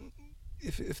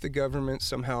the government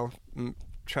somehow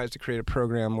tries to create a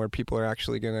program where people are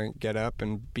actually going to get up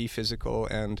and be physical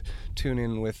and tune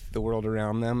in with the world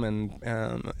around them, and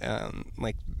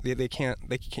like you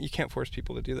can't force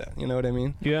people to do that. You know what I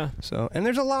mean? Yeah. So, and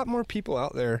there's a lot more people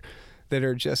out there that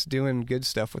are just doing good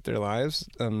stuff with their lives,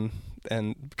 and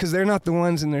because they're not the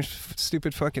ones in their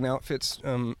stupid fucking outfits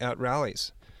at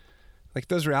rallies. Like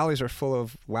those rallies are full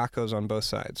of wackos on both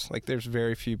sides. Like there's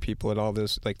very few people at all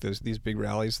these big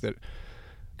rallies that.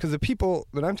 Because the people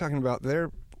that I'm talking about, they're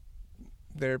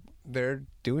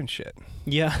doing shit.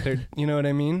 Yeah. You know what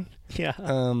I mean? Yeah.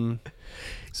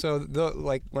 So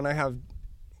like when I have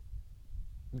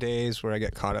days where I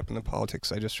get caught up in the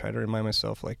politics, I just try to remind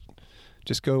myself, like,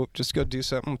 just go do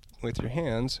something with your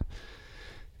hands,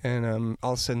 and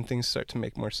all of a sudden things start to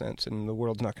make more sense, and the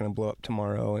world's not going to blow up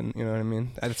tomorrow, and you know what I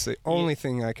mean? That's the only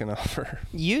thing I can offer.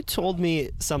 You told me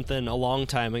something a long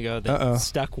time ago that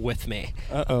stuck with me.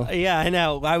 Yeah, I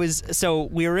know.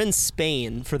 We were in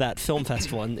Spain for that film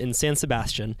festival in San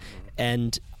Sebastian,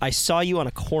 and I saw you on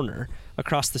a corner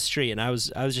across the street, and I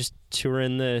was just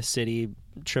touring the city,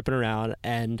 tripping around,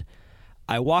 and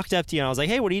I walked up to you and I was like,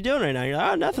 "Hey, what are you doing right now?" You're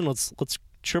like, "Oh, nothing. Let's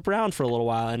trip around for a little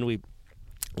while," and we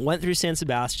went through San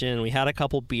Sebastian, we had a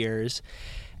couple beers,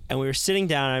 and we were sitting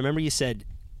down, and I remember you said,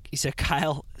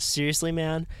 "Kyle, seriously,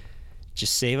 man,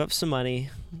 just save up some money,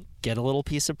 get a little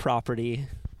piece of property,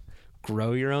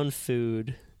 grow your own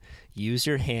food, use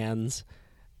your hands,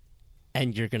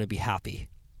 and you're going to be happy."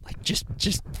 like just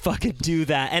fucking do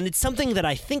that. And it's something that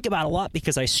I think about a lot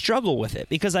because I struggle with it,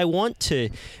 because I want to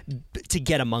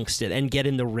get amongst it and get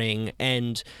in the ring,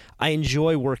 and I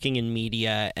enjoy working in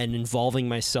media and involving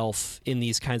myself in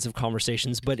these kinds of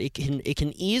conversations, but it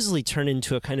can easily turn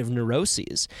into a kind of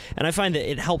neuroses. And I find that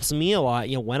it helps me a lot,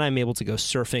 when I'm able to go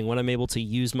surfing, when I'm able to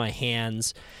use my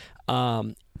hands.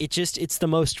 It's the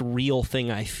most real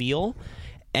thing I feel,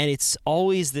 and it's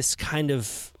always this kind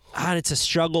of it's a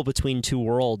struggle between two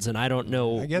worlds, and I don't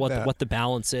know what the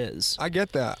balance is. I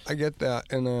get that,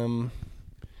 and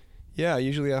yeah,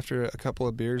 usually after a couple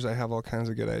of beers, I have all kinds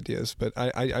of good ideas. But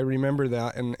I remember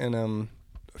that, and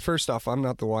first off, I'm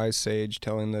not the wise sage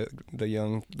telling the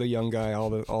young guy all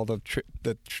the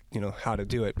how to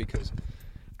do it, because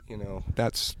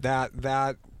that's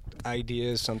that idea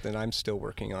is something I'm still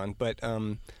working on. But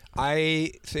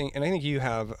I think you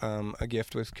have a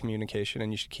gift with communication,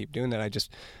 and you should keep doing that.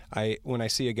 When I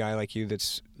see a guy like you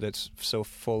that's so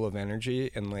full of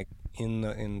energy, and like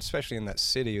especially in that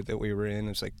city that we were in,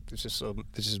 it's like this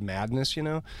is madness,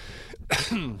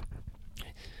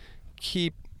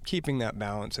 keeping that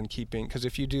balance, and because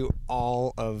if you do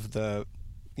all of the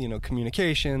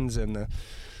communications and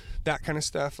that kind of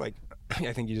stuff, like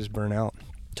I think you just burn out.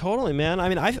 Totally, man. I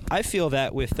mean, I feel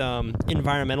that with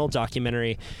environmental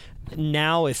documentary,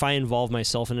 now if I involve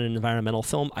myself in an environmental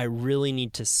film, I really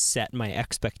need to set my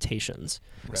expectations.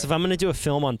 Right. So if I'm going to do a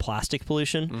film on plastic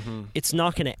pollution, it's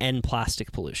not going to end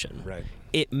plastic pollution. Right.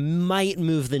 It might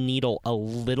move the needle a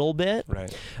little bit,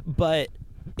 right, but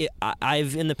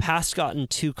I've in the past gotten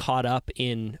too caught up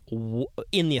in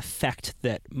the effect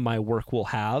that my work will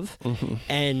have,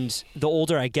 and the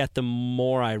older I get, the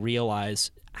more I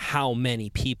realize how many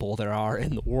people there are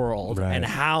in the world, right, and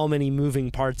how many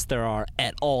moving parts there are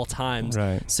at all times.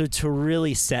 Right. So to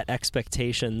really set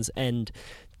expectations and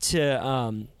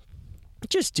to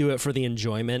just do it for the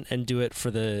enjoyment and do it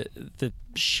for the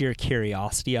sheer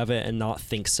curiosity of it, and not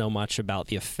think so much about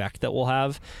the effect that we'll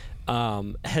have,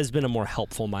 has been a more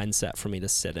helpful mindset for me to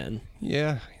sit in.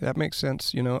 Yeah, that makes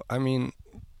sense. I mean,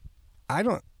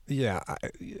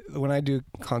 when I do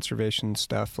conservation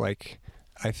stuff, like,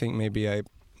 I think maybe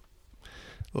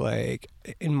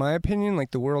in my opinion,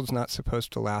 like, the world's not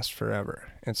supposed to last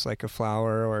forever. It's like a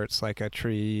flower, or it's like a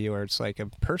tree, or it's like a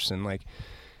person. Like,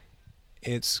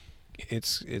 it's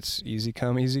easy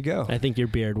come, easy go. I think your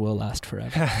beard will last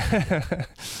forever.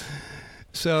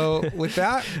 So with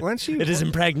that, it is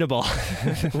impregnable.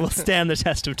 We'll stand the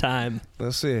test of time.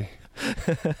 We'll see.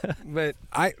 But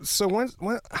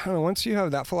once you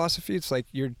have that philosophy, it's like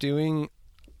you're doing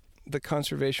the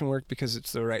conservation work because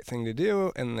it's the right thing to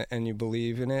do, and you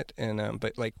believe in it. And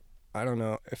but like, I don't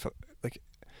know if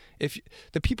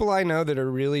the people I know that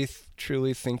are really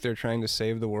truly think they're trying to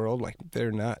save the world, like,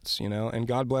 they're nuts, and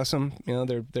God bless them.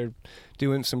 They're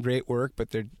doing some great work,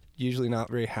 but they're usually not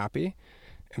very happy,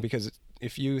 and because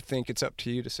if you think it's up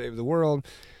to you to save the world,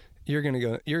 you're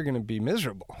gonna be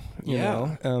miserable. You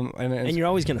know? And you're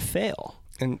always gonna fail.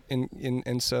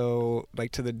 And so,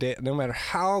 like, to the day, no matter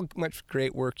how much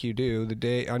great work you do, the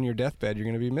day on your deathbed, you're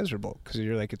gonna be miserable because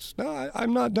you're like,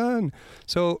 I'm not done.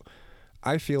 So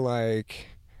I feel like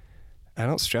I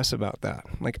don't stress about that.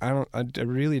 Like, I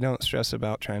really don't stress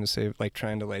about trying to save, like,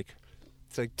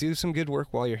 it's like, do some good work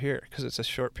while you're here, because it's a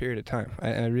short period of time.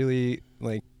 I really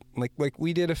like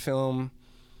we did a film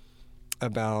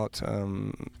about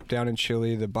down in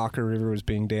Chile, the Baca River was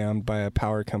being dammed by a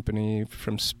power company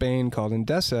from Spain called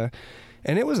Endesa,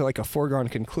 and it was like a foregone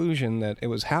conclusion that it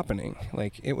was happening.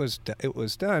 Like, it was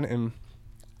done, and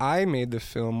I made the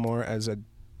film more as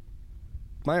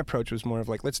my approach was more of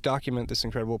like, let's document this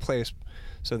incredible place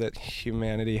so that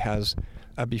humanity has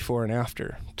a before and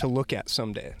after to look at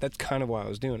someday. That's kind of why I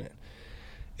was doing it.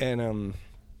 And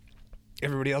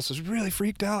everybody else was really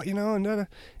freaked out,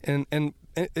 and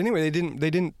anyway, they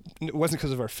didn't, it wasn't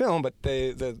because of our film, but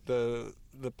the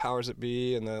powers that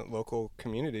be and the local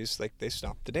communities, like, they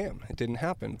stopped the dam. It didn't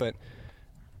happen. But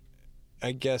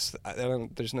I guess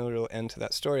there's no real end to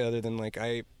that story, other than, like,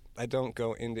 I don't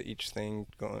go into each thing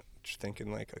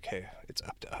thinking, like, okay, it's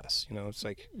up to us. It's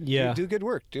like, do good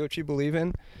work, do what you believe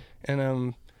in,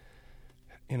 and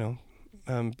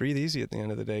breathe easy at the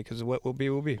end of the day, because what will be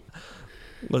will be.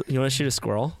 You want to shoot a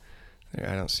squirrel?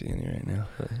 I don't see any right now.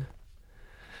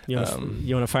 You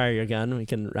want to fire your gun? We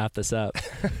can wrap this up.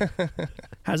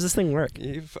 How does this thing work?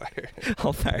 You fire it.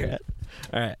 I'll fire it.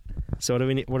 All right. So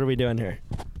what are we doing here?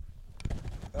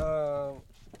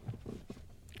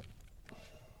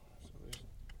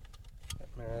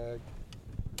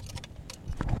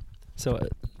 So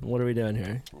what are we doing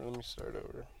here? Let me start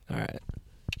over. All right.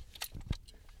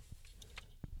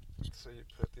 So you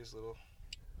put these little...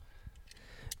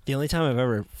 The only time I've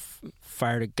ever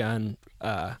fired a gun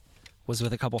was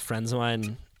with a couple friends of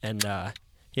mine, and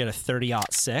he had a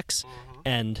 30-06,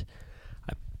 and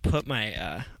I put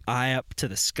my eye up to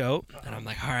the scope, and I'm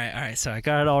like, all right, so I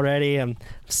got it all ready, I'm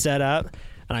set up,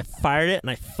 and I fired it,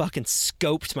 and I fucking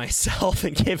scoped myself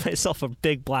and gave myself a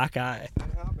big black eye.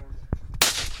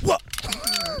 Whoa!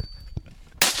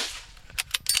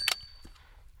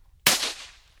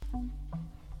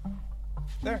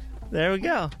 There we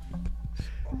go.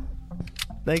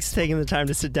 Thanks for taking the time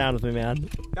to sit down with me, man.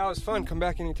 That was fun. Come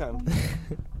back anytime.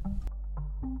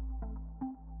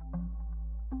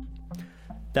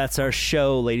 That's our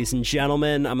show, ladies and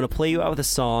gentlemen. I'm going to play you out with a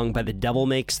song by The Devil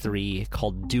Makes 3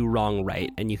 called Do Wrong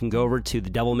Right, and you can go over to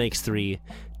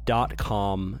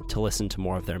thedevilmakes3.com to listen to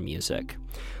more of their music.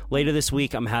 Later this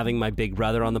week, I'm having my big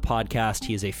brother on the podcast.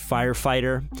 He is a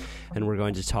firefighter, and we're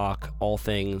going to talk all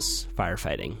things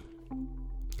firefighting.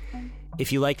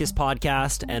 If you like this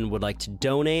podcast and would like to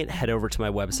donate, head over to my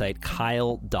website,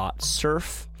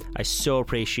 kyle.surf. I so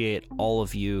appreciate all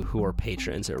of you who are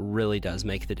patrons. It really does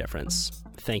make the difference.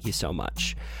 Thank you so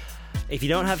much. If you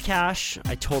don't have cash,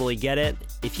 I totally get it.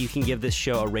 If you can give this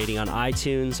show a rating on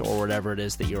iTunes or whatever it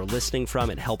is that you're listening from,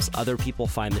 it helps other people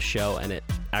find the show, and it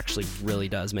actually really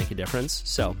does make a difference.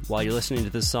 So while you're listening to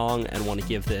this song and want to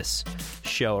give this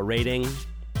show a rating,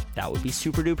 that would be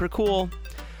super duper cool.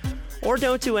 Or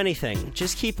don't do anything.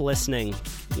 Just keep listening,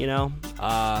 you know?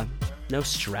 No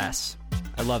stress.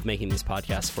 I love making these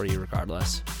podcasts for you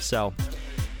regardless. So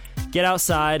get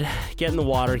outside, get in the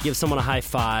water, give someone a high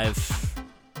five,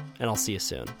 and I'll see you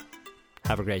soon.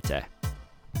 Have a great day.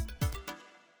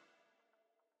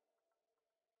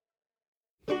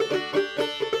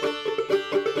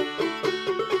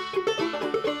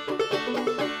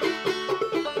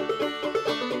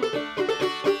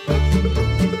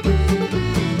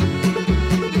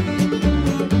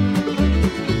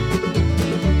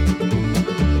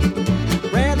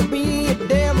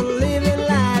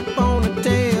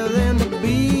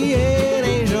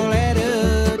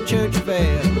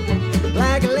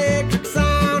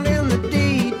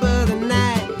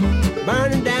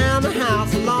 Burning down the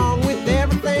house along with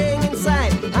everything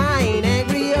inside.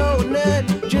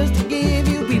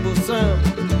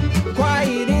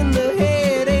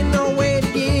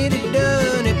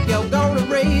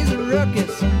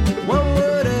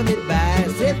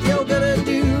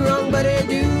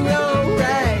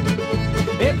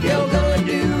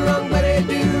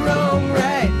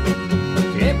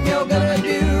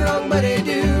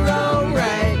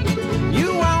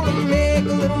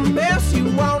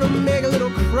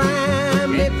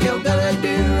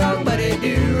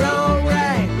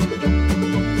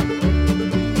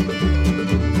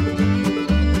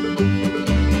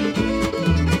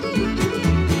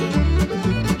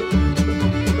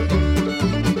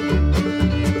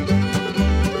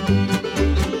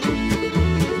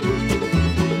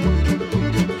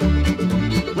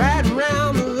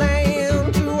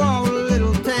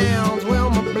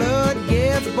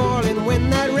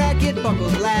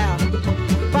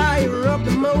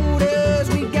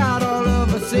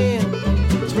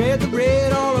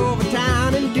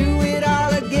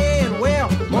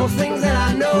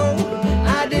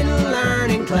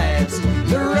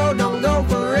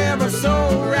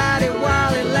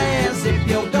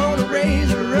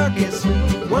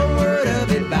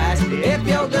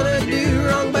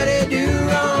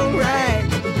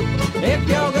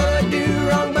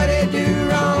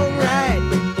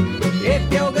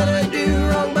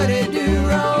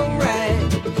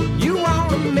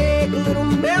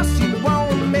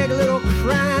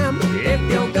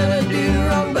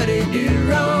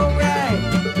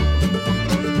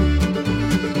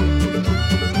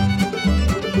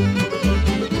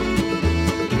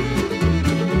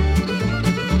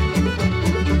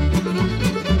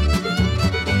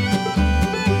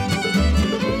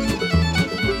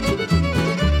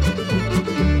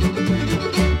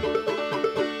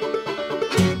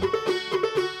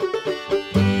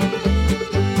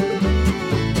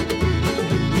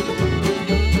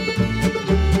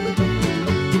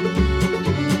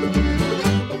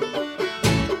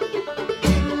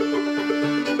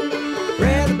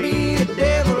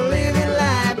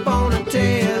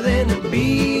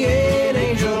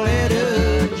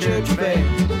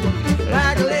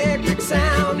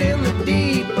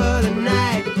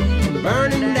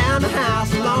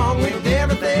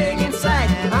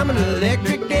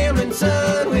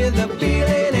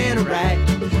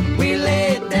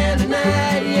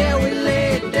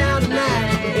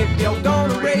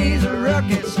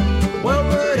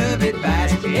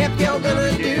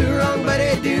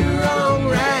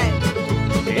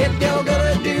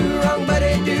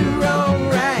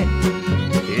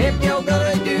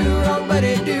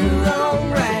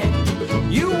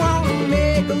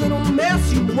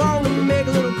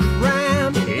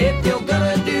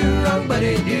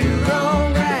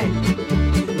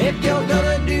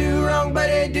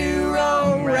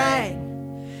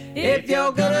 If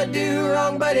you're gonna do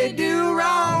wrong, buddy, do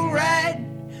wrong right.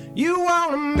 You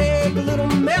wanna make a little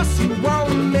mess, you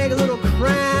wanna make a little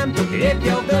crime. If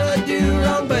you're gonna do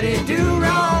wrong, buddy, do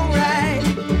wrong